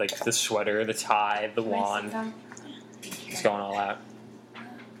card, like the sweater, the tie, the wand. He's going all out.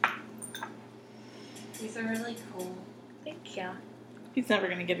 These are really cool. Thank you. He's never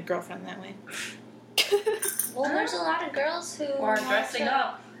gonna get a girlfriend that way. Well, there's a lot of girls who Or want dressing to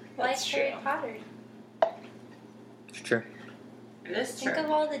up. like That's Harry true. Potter. It's true. It is Think true. of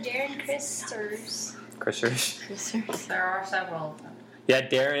all the Darren Christers. Christers. There are several of them. Yeah,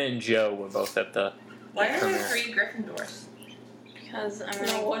 Darren and Joe were both at the. Why are there premiere. 3 Gryffindors? Because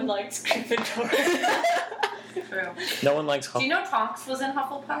No one likes Gryffindor. True. No one likes. Do you know Tonks was in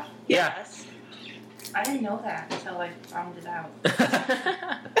Hufflepuff? Yeah. Yes. I didn't know that until I found it out.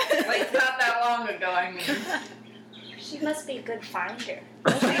 Like, not that long ago, I mean. She must be a good finder.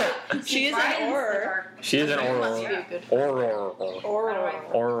 She is finds an the Auror. dark- She is an Must Auror. be a good Auror. Auror.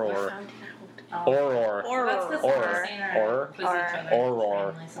 Auror. Oh. Auror. Well, that's the Auror. same Auror. quiz each other.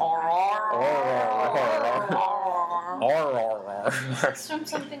 Auror. Auror. It's from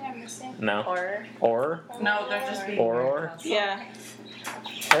something I'm missing. No. Or Or. No, they're just being Auror? weird. Yeah.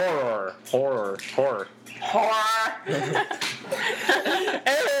 Horror. Horror. Horror.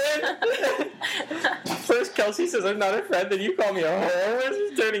 Aaron! First Kelsey says I'm not a friend, then you call me a whore. What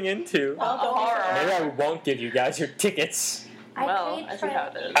is this turning into? the horror. Maybe I won't give you guys your tickets. Well, paid I for see how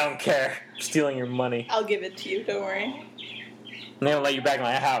it. it is. I don't care. I'm stealing your money. I'll give it to you, don't worry. I'm gonna let you back in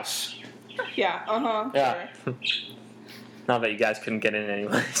my house. Yeah, uh-huh. Yeah. Sure. Not that you guys couldn't get in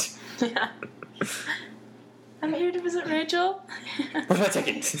anyways. Yeah. I'm here to visit Rachel. Where's my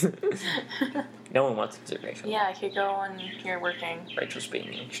ticket? No one wants to visit Rachel. Yeah, I could go when you're working. Rachel's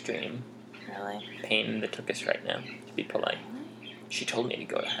being extreme. Really? Pain in the tuchus right now, to be polite. She told me to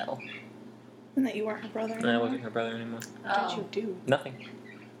go to hell. And that you weren't her brother And I wasn't her brother anymore. What did you do? Nothing.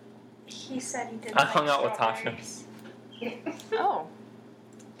 He said he didn't I like hung out with strawberries. Oh.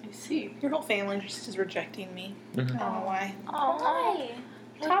 I see. Your whole family just is rejecting me. Mhm. I don't know why. Oh, Why?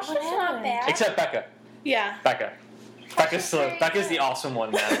 What Tasha's not happened? bad. Except Becca. Yeah. Becca. Becca's the awesome one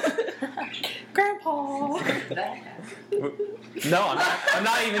now. Grandpa. No, I'm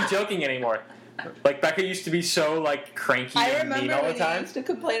not even joking anymore. Like Becca used to be so like cranky I and mean remember all when the you time, used to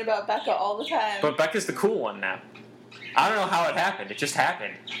complain about Becca all the time. but Becca's the cool one now. I don't know how it happened. It just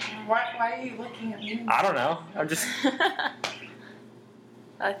happened. Why are you looking at me? I don't know. I'm just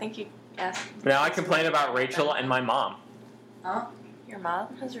I think you asked. now I complain about Rachel and my mom. Huh? Your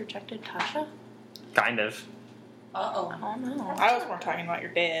mom has rejected Tasha? Kind of. Uh-oh. Oh no. I was more talking about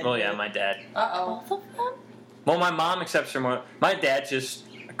your dad. Well, yeah, my dad. Uh-oh. Both of them? Well, my mom accepts her more. My dad's just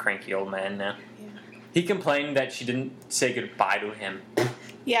a cranky old man now. Yeah. He complained that she didn't say goodbye to him.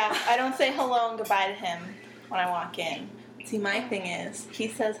 Yeah, I don't say hello and goodbye to him when I walk in. See, my thing is, he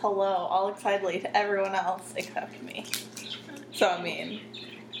says hello all excitedly to everyone else except me. So, I mean,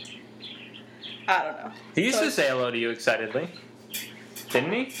 I don't know. He used So- to say hello to you excitedly.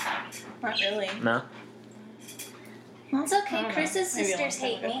 Didn't he? Not really. No. It's I okay. don't know. Chris's Maybe a long sisters time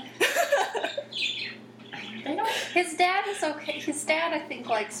hate ago. me. They don't. His dad is okay. His dad, I think,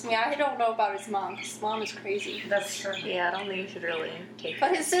 likes me. I don't know about his mom. His mom is crazy. That's true. Yeah, I don't think you should really take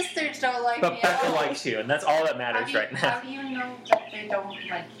But his sisters don't like me But at Becca all. likes you, and that's all that How matters do you, right how now. do you know that they don't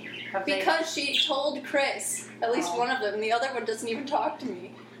like you? Have they- Because she told Chris, at least Oh. one of them. The other one doesn't even talk to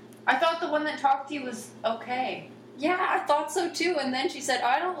me. I thought the one that talked to you was okay. Yeah, I thought so too. And then she said,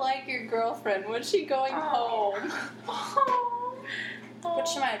 "I don't like your girlfriend. When's she going home?" But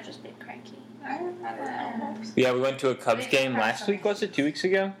she might have just been cranky. I don't know. Yeah, we went to a Cubs game last week, was it? 2 weeks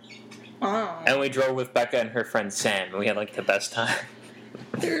ago? Oh. And we drove with Becca and her friend Sam, and we had like the best time.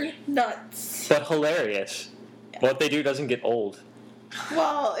 They're nuts. but hilarious. What they do doesn't get old.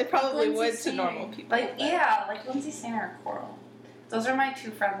 Well, it probably Lindsay would to Sanger. normal people. Like, yeah, like Lindsay Sanger and Coral. Those are my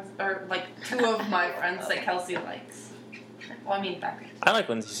two friends, or like two of my friends that Kelsey likes. Well, I mean, Becca. I like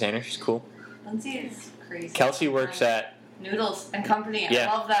Lindsay Sanger. She's cool. Lindsay is crazy. Kelsey works at. Noodles and Company. Yeah.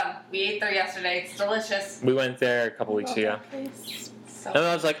 I love them. We ate there yesterday. It's delicious. We went there a couple weeks ago. So, And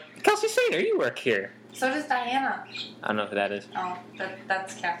I was like, Kelsey Sanger, you work here. so does Diana. I don't know who that is. Oh,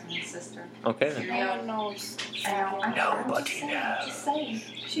 that's Catherine's sister. Okay then. No one knows. I know. I'm Nobody just saying, knows. Just saying.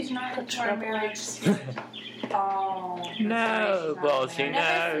 She's not into our marriage. Oh. that's No, right, well, she's she not I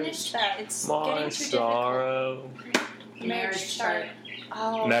never knows. finished that. It's My getting too sorrow. difficult. Marriage chart.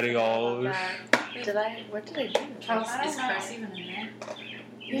 Oh, Marigold. Did I? What did I do? Kelsey, I is don't know. Chris even in there?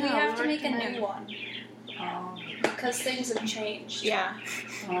 We have to make a working new one Oh. because things have changed. Yeah.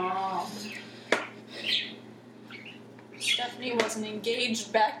 Oh. Stephanie wasn't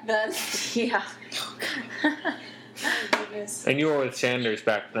engaged back then. Yeah. Oh goodness. And you were with Sanders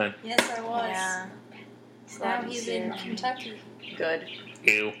back then. Yes, I was. Yeah. Now he's in Kentucky. Good.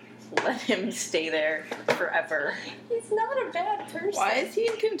 Ew. Let him stay there forever. He's not a bad person. Why is he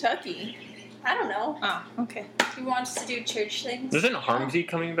in Kentucky? I don't know. Oh, okay. He wants to do church things. Isn't Harmsy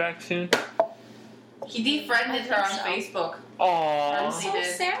coming back soon? He defriended her on Facebook. I'm Aww. He so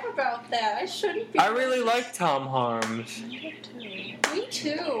did. sad about that. I shouldn't be. I really like Tom Harms. Me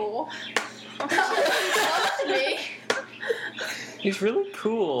too. Talk to me. He's really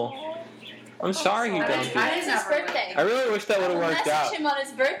cool. I'm sorry he I dumped didn't- you. I It's his birthday. I really wish that would have I'll worked message out. him on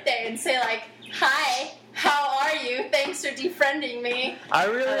his birthday and say like, "Hi, how are you? Thanks for defriending me." I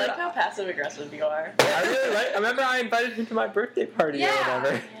really, I like how passive aggressive you are. I really like. I remember I invited him to my birthday party or Yeah.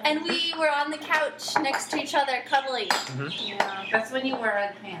 whatever. And we were on the couch next to each other, cuddling. Yeah. That's when you wear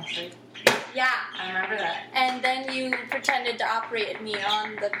red pants, right? Yeah. I remember that. And then you pretended to operate me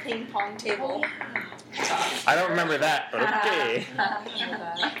on the ping pong table. I don't remember that, but okay.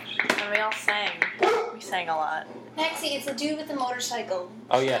 And we all sang. We sang a lot. Maxie, it's a dude with a motorcycle.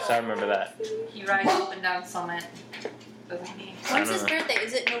 Oh yes, I remember that. He rides up and down Summit. Doesn't he? I When's don't his know. birthday?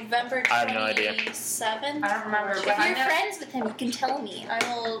 Is it November 27th? I have no idea. I don't remember, If but I you're never. friends with him, you can tell me.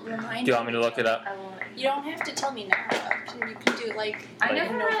 I will remind Do you want me to look it up? I will. You don't have to tell me now. You can do it like. I Like-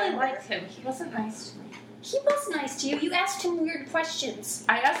 never in really November. liked him. He wasn't nice to me. He was nice to you. You asked him weird questions.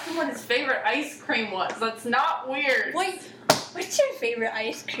 I asked him what his favorite ice cream was. That's not weird. Wait, what's your favorite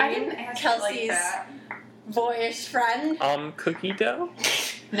ice cream? I didn't ask it like Kelsey's that. boyish friend. Cookie dough?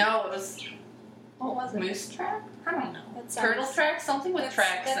 No, it was What was it? Moose Track? I don't know. That sounds- Turtle Track? Something with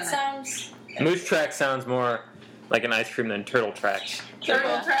tracks That in sounds. Moose Track sounds more like an ice cream than Turtle Tracks. it.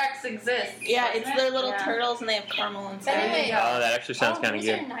 Turtle Tracks exist. Yeah, it's doesn't their it? little Yeah. turtles and they have caramel inside. Anyway. Yeah. Oh, that actually sounds kind of those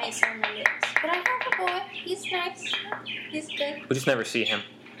good. are nice. I remember those. But I have a boy. He's nice. He's good. We just never see him.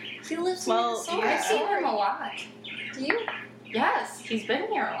 He lives Well, in Minnesota. yeah. I've seen him a lot. Do you? Yes, he's been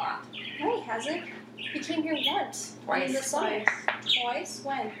here a lot. No, he hasn't. He came here once. In the Twice. summer. Twice?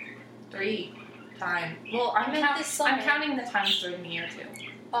 When? 3 times. Well, I'm, I meant this summer. I'm counting the times during the year too.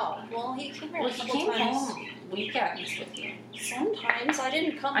 Oh, well, he came here Well, a he couple came times. home weekends with you. Sometimes I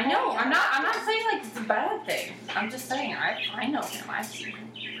didn't come. I know. home. I'm not saying like it's a bad thing. I'm just saying I know him. I've seen him.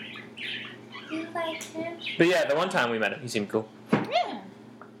 You like him? But yeah, the one time we met him, he seemed cool. Yeah.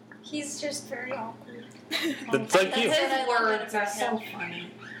 He's just very awkward. It's like you. That's His what I love words are about so him.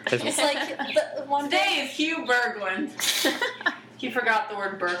 funny. It's like the one Today day is Hugh Berglund. He forgot the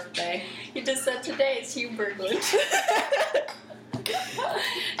word birthday. he just said today is Hugh Berglund.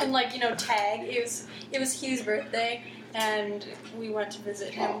 And like, tag. It was Hugh's birthday and we went to visit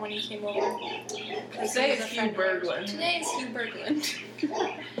him when he came over. 'Cause Today he was is a Hugh friend of ours. Berglund. Today is Hugh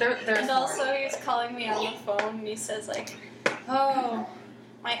Berglund. There's And more. also he was calling me on the phone and he says like, "Oh,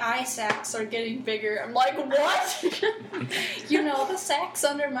 my eye sacs are getting bigger." I'm like, "What?" The sacs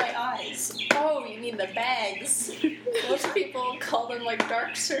under my eyes. Oh, you mean the bags. Most people call them like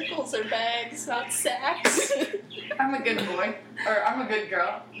dark circles or bags, not sacs. I'm a good boy. Or I'm a good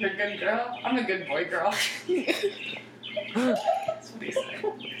girl. You're a good girl. I'm a good boy girl. That's what he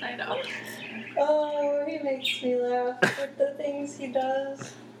said. I know. Oh, he makes me laugh with the things he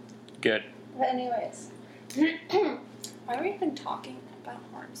does. Good. But anyways. Why are we even talking about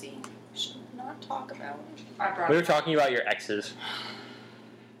Harmsy? We should not talk about it. I brought We were it. talking about your exes.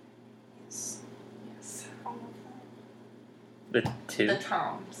 Yes. Yes. All of them. The two. The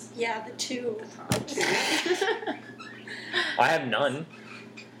Toms. Yeah, the two. I have none.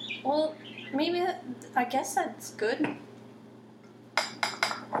 Well, maybe I guess that's good.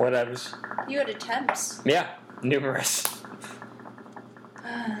 Whatevs. You had attempts. Yeah, numerous.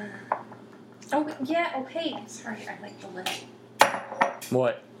 Oh yeah. Okay. Sorry, I like the lip.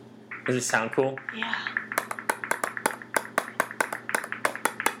 What? Does it sound cool? Yeah.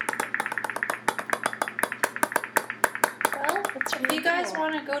 Well, if you guys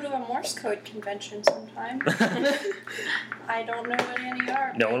want to go to a Morse code convention sometime, I don't know what any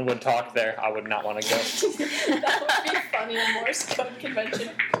are. No one would talk there. I would not want to go. That would be funny, a Morse code convention.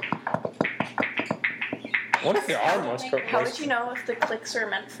 What if there are Morse code? How would you know if the clicks are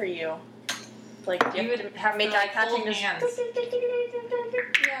meant for you? Like, you You have would to have make to eye like, hold contact. hands.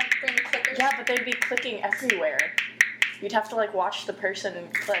 Yeah, bring clickers. Yeah, but they'd be clicking everywhere. You'd have to like watch the person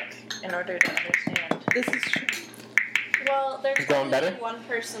click in order to understand. This is true. Well, there's It's going only better? one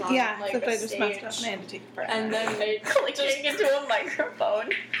person on Yeah, like except a I just messed stage, up and I had to take a breath. and then they Clicking into a microphone.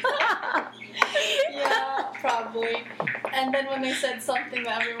 yeah, probably. And then when they said something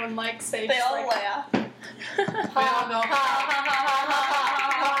that everyone likes, they They just all like, laugh. ha, ha,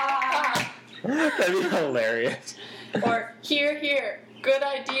 ha, That'd be hilarious. or here, good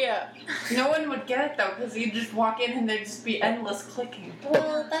idea. No one would get it though, because you'd just walk in and there'd just be endless clicking.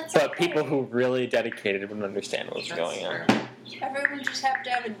 Well, that's But okay. people who really dedicated would understand what was That's going on. true. Everyone just have to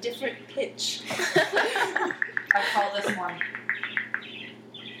have a different pitch. I call this one.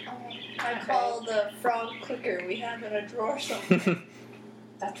 I call the frog clicker we have in a drawer somewhere.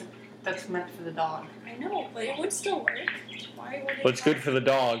 That's meant for the dog. I know, but it would still work. Why would it? What's good for the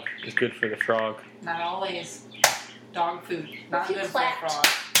dog is good for the frog. Not always. Dog food. Not you good clapped? for a frog.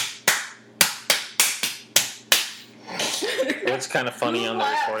 What's kind of funny on the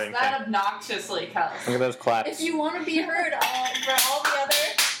Claps recording that thing? obnoxiously, Kels. Look at those claps. If you want to be heard for all the other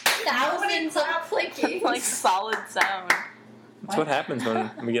thousands of clickings, Like solid sound. That's what happens when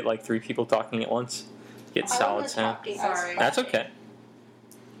we get like 3 people talking at once. You get I solid was sound. talking, Sorry. That's okay.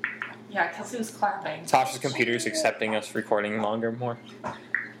 Yeah, Kelsey was clapping. Tasha's computer is accepting us recording longer more.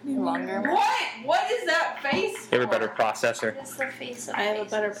 Longer. What? What is that face? You have a better for? processor. What is the face of I have a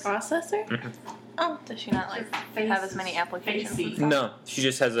better faces? processor. Oh, does she not like have as many applications? Facey. No, she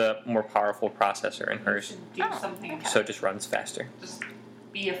just has a more powerful processor in You hers, should do Oh, something. okay. so it just runs faster. Just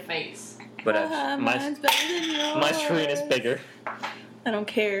be a face. But Ah, my mine's better than yours. my screen is bigger. I don't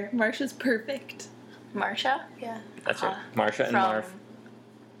care. Marsha's perfect. Marsha? That's it. Marsha and Marv.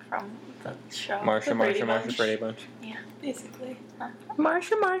 From the show. Marsha, The Brady Marsha, Marsha, Bunch. Brady Bunch. Basically.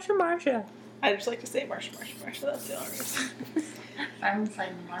 Marsha, Marsha, Marsha. I just like to say Marsha. That's the only reason. I'm like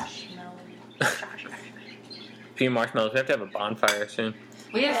marshmallow. Few marshmallows. We have to have a bonfire soon.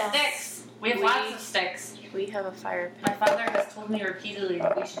 We have Yes. sticks. We have lots of sticks. We have a fire My pit. father has told me repeatedly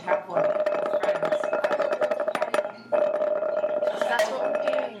that we should have one with friends. That's what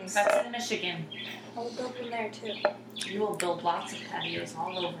we're doing. That's in Michigan. I'll build one there too. You will build lots of patios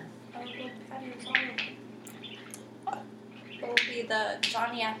all over. I'll build patios all over. It'll be the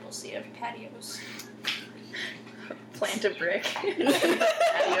Johnny Appleseed of patios. Plant a brick.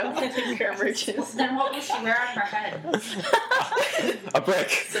 Patio. Garbage. Then what will she wear on her head? A brick.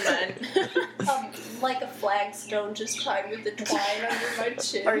 Cement. Like a flagstone just tied with a twine under my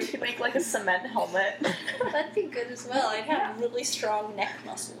chin. Or you could make like a cement helmet. That'd be good as well. I'd have really strong neck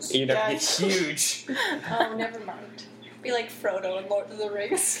muscles. You'd have to be huge. Oh, never mind. Be like Frodo in Lord of the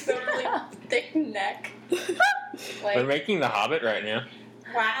Rings. The really thick neck. We're Like, making The Hobbit right now.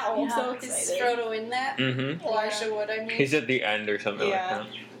 wow. I'm so Is excited. Frodo in that? Mm-hmm. Elijah Wood, I mean. He's at the end or something Yeah. like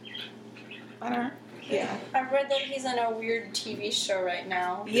I don't. Yeah. I read that he's in a weird TV show right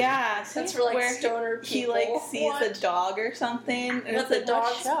now. Yeah. That's for like where stoner he people. like sees What? a dog or something. And But it's the a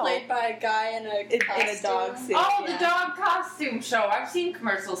dog's show. played by a guy in a in costume. a dog suit. Oh, the yeah. dog costume show. I've seen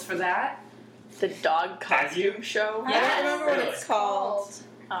commercials for that. The dog Have you? costume show. I Yes. don't remember what Really? it's called.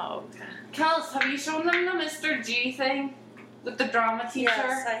 Oh, okay. Kels, have you shown them the Mr. G thing with the drama teacher?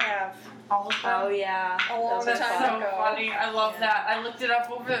 Yes, I have. All of them. Oh yeah. A long Those are That's time so ago. funny. I love Yeah. that. I looked it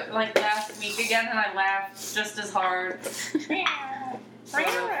up over like last week again, and I laughed just as hard.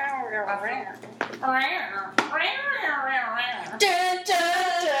 Dun,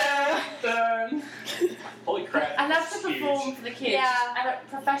 dun, dun. Holy crap. I love to this is huge. perform for the kids Yeah. at a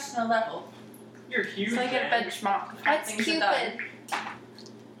professional level. You're huge, So I get a man. benchmark of how That's things are Cupid. done.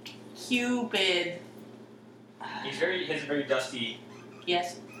 Cupid. He has a very dusty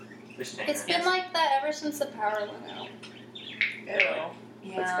Yes. fish tank. It's been like that ever since the power went out. It's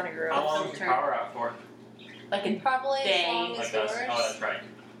Yeah. gonna grow. How long is your power out for? Like a Probably Day. as long as Like yours. us. Oh, that's right.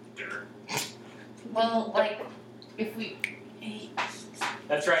 Dirt. well, like if we.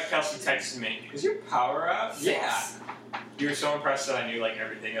 That's right, Kelsey texted me. Is your power out? Yes. Yeah. You were so impressed that I knew like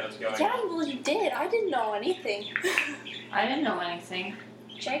everything that was going Yeah, on. well, you did. I didn't know anything. I didn't know anything,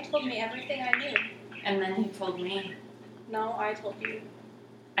 Jay told me everything I knew. and then he told me. No, I told you.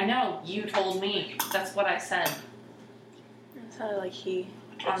 I know you told me. That's what I said. It sounded like he.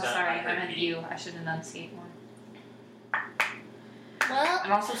 I'm sorry, I meant you. I should enunciate more. Well,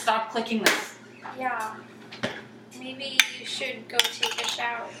 And also stop clicking this. yeah. Maybe you should go take a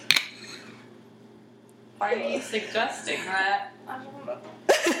shower. Why are you suggesting that? I don't know.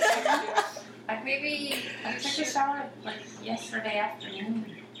 Maybe I took a shower like yesterday afternoon.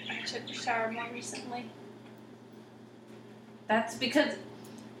 I took a shower more recently. That's because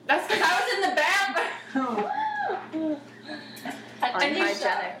I was in the bathroom. Unhygienic.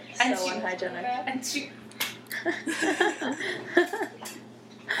 And So she- unhygienic. And she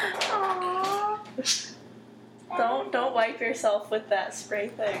Don't wipe yourself with that spray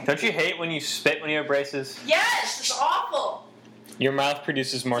thing. Don't you hate when you spit when you have braces? yes, it's awful. Your mouth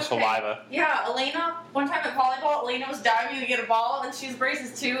produces more It's okay. saliva. Yeah, Elena. One time at volleyball, Elena was diving to get a ball, and she was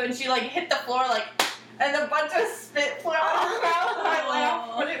braces too, and she like hit the floor like, and a bunch of spit flew out of her mouth, and I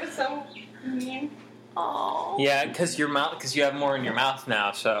laughed, but it was so mean. Oh. Yeah, because you have more in your mouth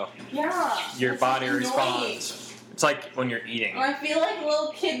now, so Yeah. your it's body annoying. responds. It's like when you're eating. I feel like a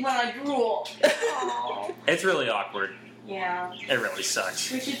little kid when I drool. It's really awkward. Yeah. It really sucks.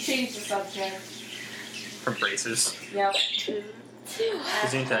 We should change the subject. From braces. Yep.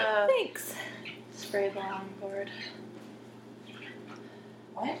 Isn't that? Thanks. Spray the longboard.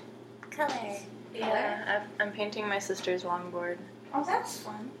 What? Color. Yeah, I'm painting my sister's longboard, Oh, that's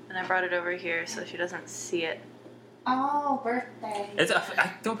fun. and I brought it over here so she doesn't see it. Oh, birthday.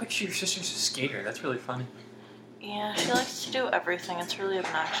 I don't picture your sister's a skater. That's really funny. Yeah, she likes to do everything. It's really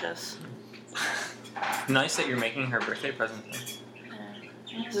obnoxious. Nice that you're making her birthday present.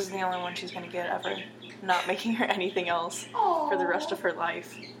 Yeah. This is the only one she's gonna get ever. Not making her anything else for the rest of her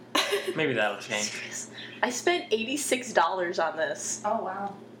life. Maybe that'll change. I spent $86 on this. Oh,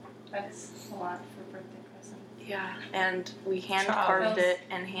 wow. That's a lot for a birthday present. Yeah, and we hand carved it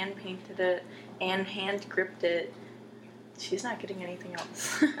and hand painted it and hand gripped it. She's not getting anything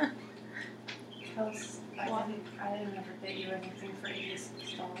else. I didn't ever get you anything for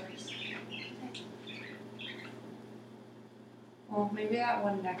 $86. Well, maybe that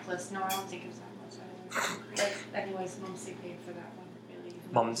one necklace. No, I don't think it was that much either. But anyways, Mumsy paid for that one. Really.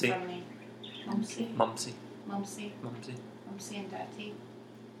 Mumsy? From me. Mumsy? Mumsy. Mumsy. Mumsy. Mumsy and Daddy.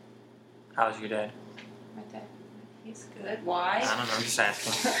 How's your dad? My dad. He's good. Why? I don't know. I'm just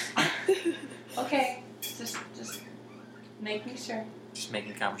asking. Okay. Just making sure. Just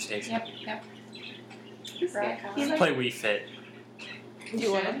making conversation. Yep. He's good. He's like- Play Wii Fit. Do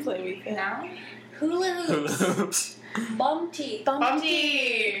you want to play with it? Now? Hula Hula hoops. hoops. Bumpty.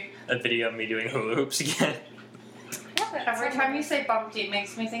 Bumpty! A video of me doing hula hoops again. Every time you say Bumpty, it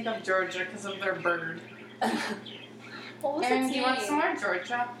makes me think of Georgia because of their bird. What was Aaron, its do you want name? some more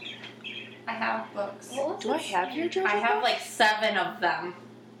Georgia? I have books. What was Do I its have your name? Georgia? I have like 7 of them.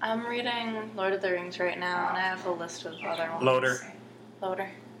 I'm reading Lord of the Rings right now, and I have a list of other ones. Loader. Loader.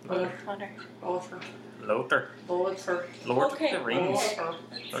 Loader. Loader. Loader. Lord Okay. of the Rings. Lord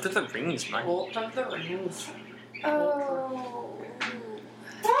of the Rings, man. Lord of the Rings. Oh.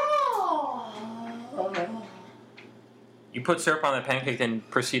 You put syrup on the pancake, then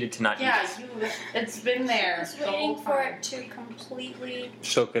proceeded to not eat Yeah, it. it's been there. I was the waiting whole for time. it to completely.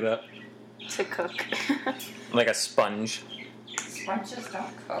 Soak it up To cook. like a sponge. Sponges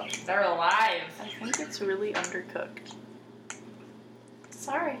don't cook. They're alive. I think it's really undercooked.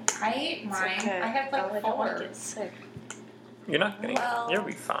 Sorry. I ate It's mine. okay. I had like I don't want 4. to get sick. You're not gonna. Well- You'll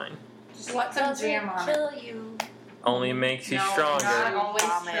be fine. Just let some Doesn't jam on it. kill you. Only makes you No, stronger. not always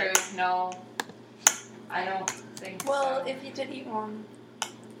Vomit. true. No. I don't think Well, so. if you did eat one.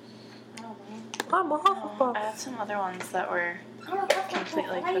 I don't know. I'm a Hufflepuff. I had some other ones that were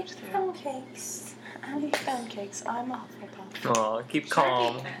completely I cooked eat through. pancakes. I eat pancakes. I'm a Hufflepuff. Oh, keep Start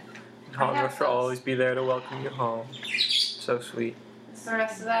calm. eating it. Hogwarts will always be there to welcome you home. So sweet. Is the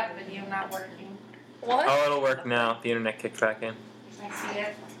rest of that video not working? What? Oh, it'll work now. The internet kicked back in. Can I see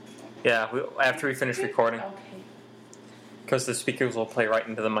it? Yeah, after we finish recording, Okay. because the speakers will play right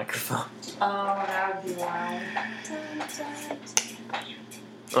into the microphone. Oh, that would be wild.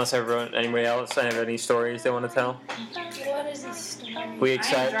 Unless anybody else have any stories they want to tell. What is this story? We I'm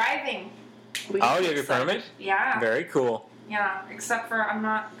excited. driving. Oh, you have your permit? Yeah. Very cool. Yeah, except for I'm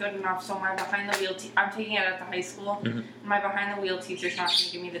not good enough, so my behind the wheel. I'm taking it at the high school. Mhm. My behind the wheel teacher's not going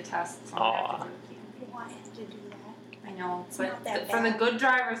to give me the test. So I have to do it. Why have to do that? I know, It's but not that for the bad. good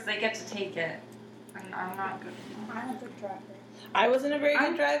drivers, they get to take it. I'm not good enough. I'm a good driver. I wasn't a very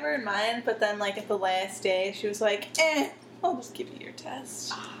I'm- good driver in mine, but then like at the last day, she was like, I'll just give you your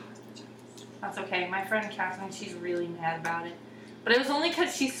test. That's okay. My friend Catherine, she's really mad about it. But it was only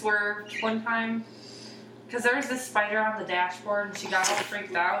because she swerved one time. Because there was this spider on the dashboard and she got all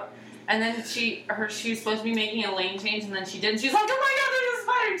freaked out. And then she was supposed to be making a lane change, and then she didn't. She's like, "Oh my god, there's a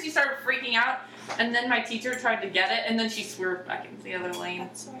spider!" And she started freaking out. And then my teacher tried to get it, and then she swerved back into the other lane.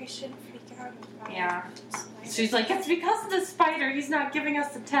 That's why I shouldn't freak out about it. Yeah. She's like, "It's because of the spider. He's not giving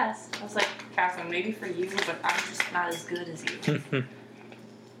us the test." I was like, "Catherine, maybe for you, but I'm just not as good as you."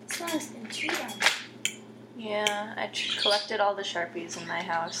 It's not as been treated. Yeah, I collected all the Sharpies in my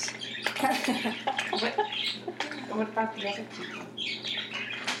house. What about the other people?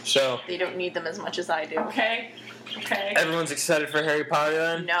 So, They don't need them as much as I do. Okay. everyone's excited for Harry Potter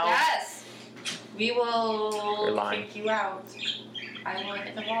then? No. Yes. We You're will lying. kick you out. I will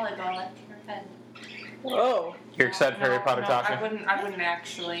hit the volleyball at your head. Whoa. You're excited for Harry Potter, no, Tasha? I wouldn't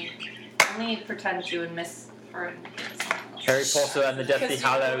actually. Only pretend to and miss for Harry Potter and the Deathly Because you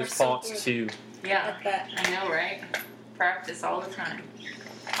Hallows were so Part good. 2. Yeah, At that. I know, right? Practice all the time.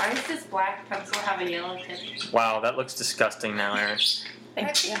 Why does this black pencil have a yellow tip? Wow, that looks disgusting now, Aaron. I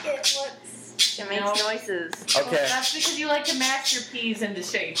Thank you. think it looks. It makes No. noises. Oh, Okay, that's because you like to mash your peas into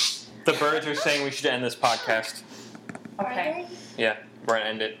shapes. the birds are saying we should end this podcast. Okay. Yeah, we're gonna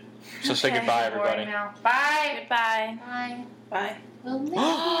end it. So say Okay, goodbye, I'm bored everybody. now. Bye. Goodbye. Bye. Bye. We'll miss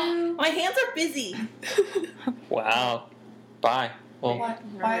you. My hands are busy. Wow. Bye. Well,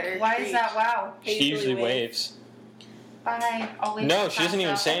 Why is that wow? she usually waves. Bye. I'll wait No, for she doesn't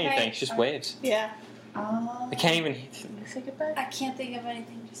even Tasha. say Okay. anything. She just waves. Yeah. Oh. I can't even Say goodbye. I can't think of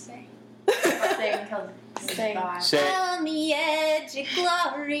anything to say. Say Say. goodbye. say On the edge of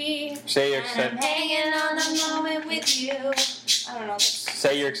glory. say you're And I'm excited. hanging on a moment with you. I don't know.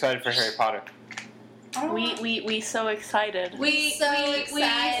 Say you're excited for Harry Potter. I don't know. We so excited. We So so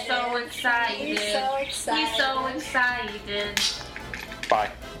excited. excited. We're so excited. We so excited. Bye.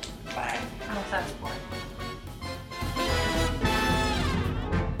 Bye. Oh, that's boring.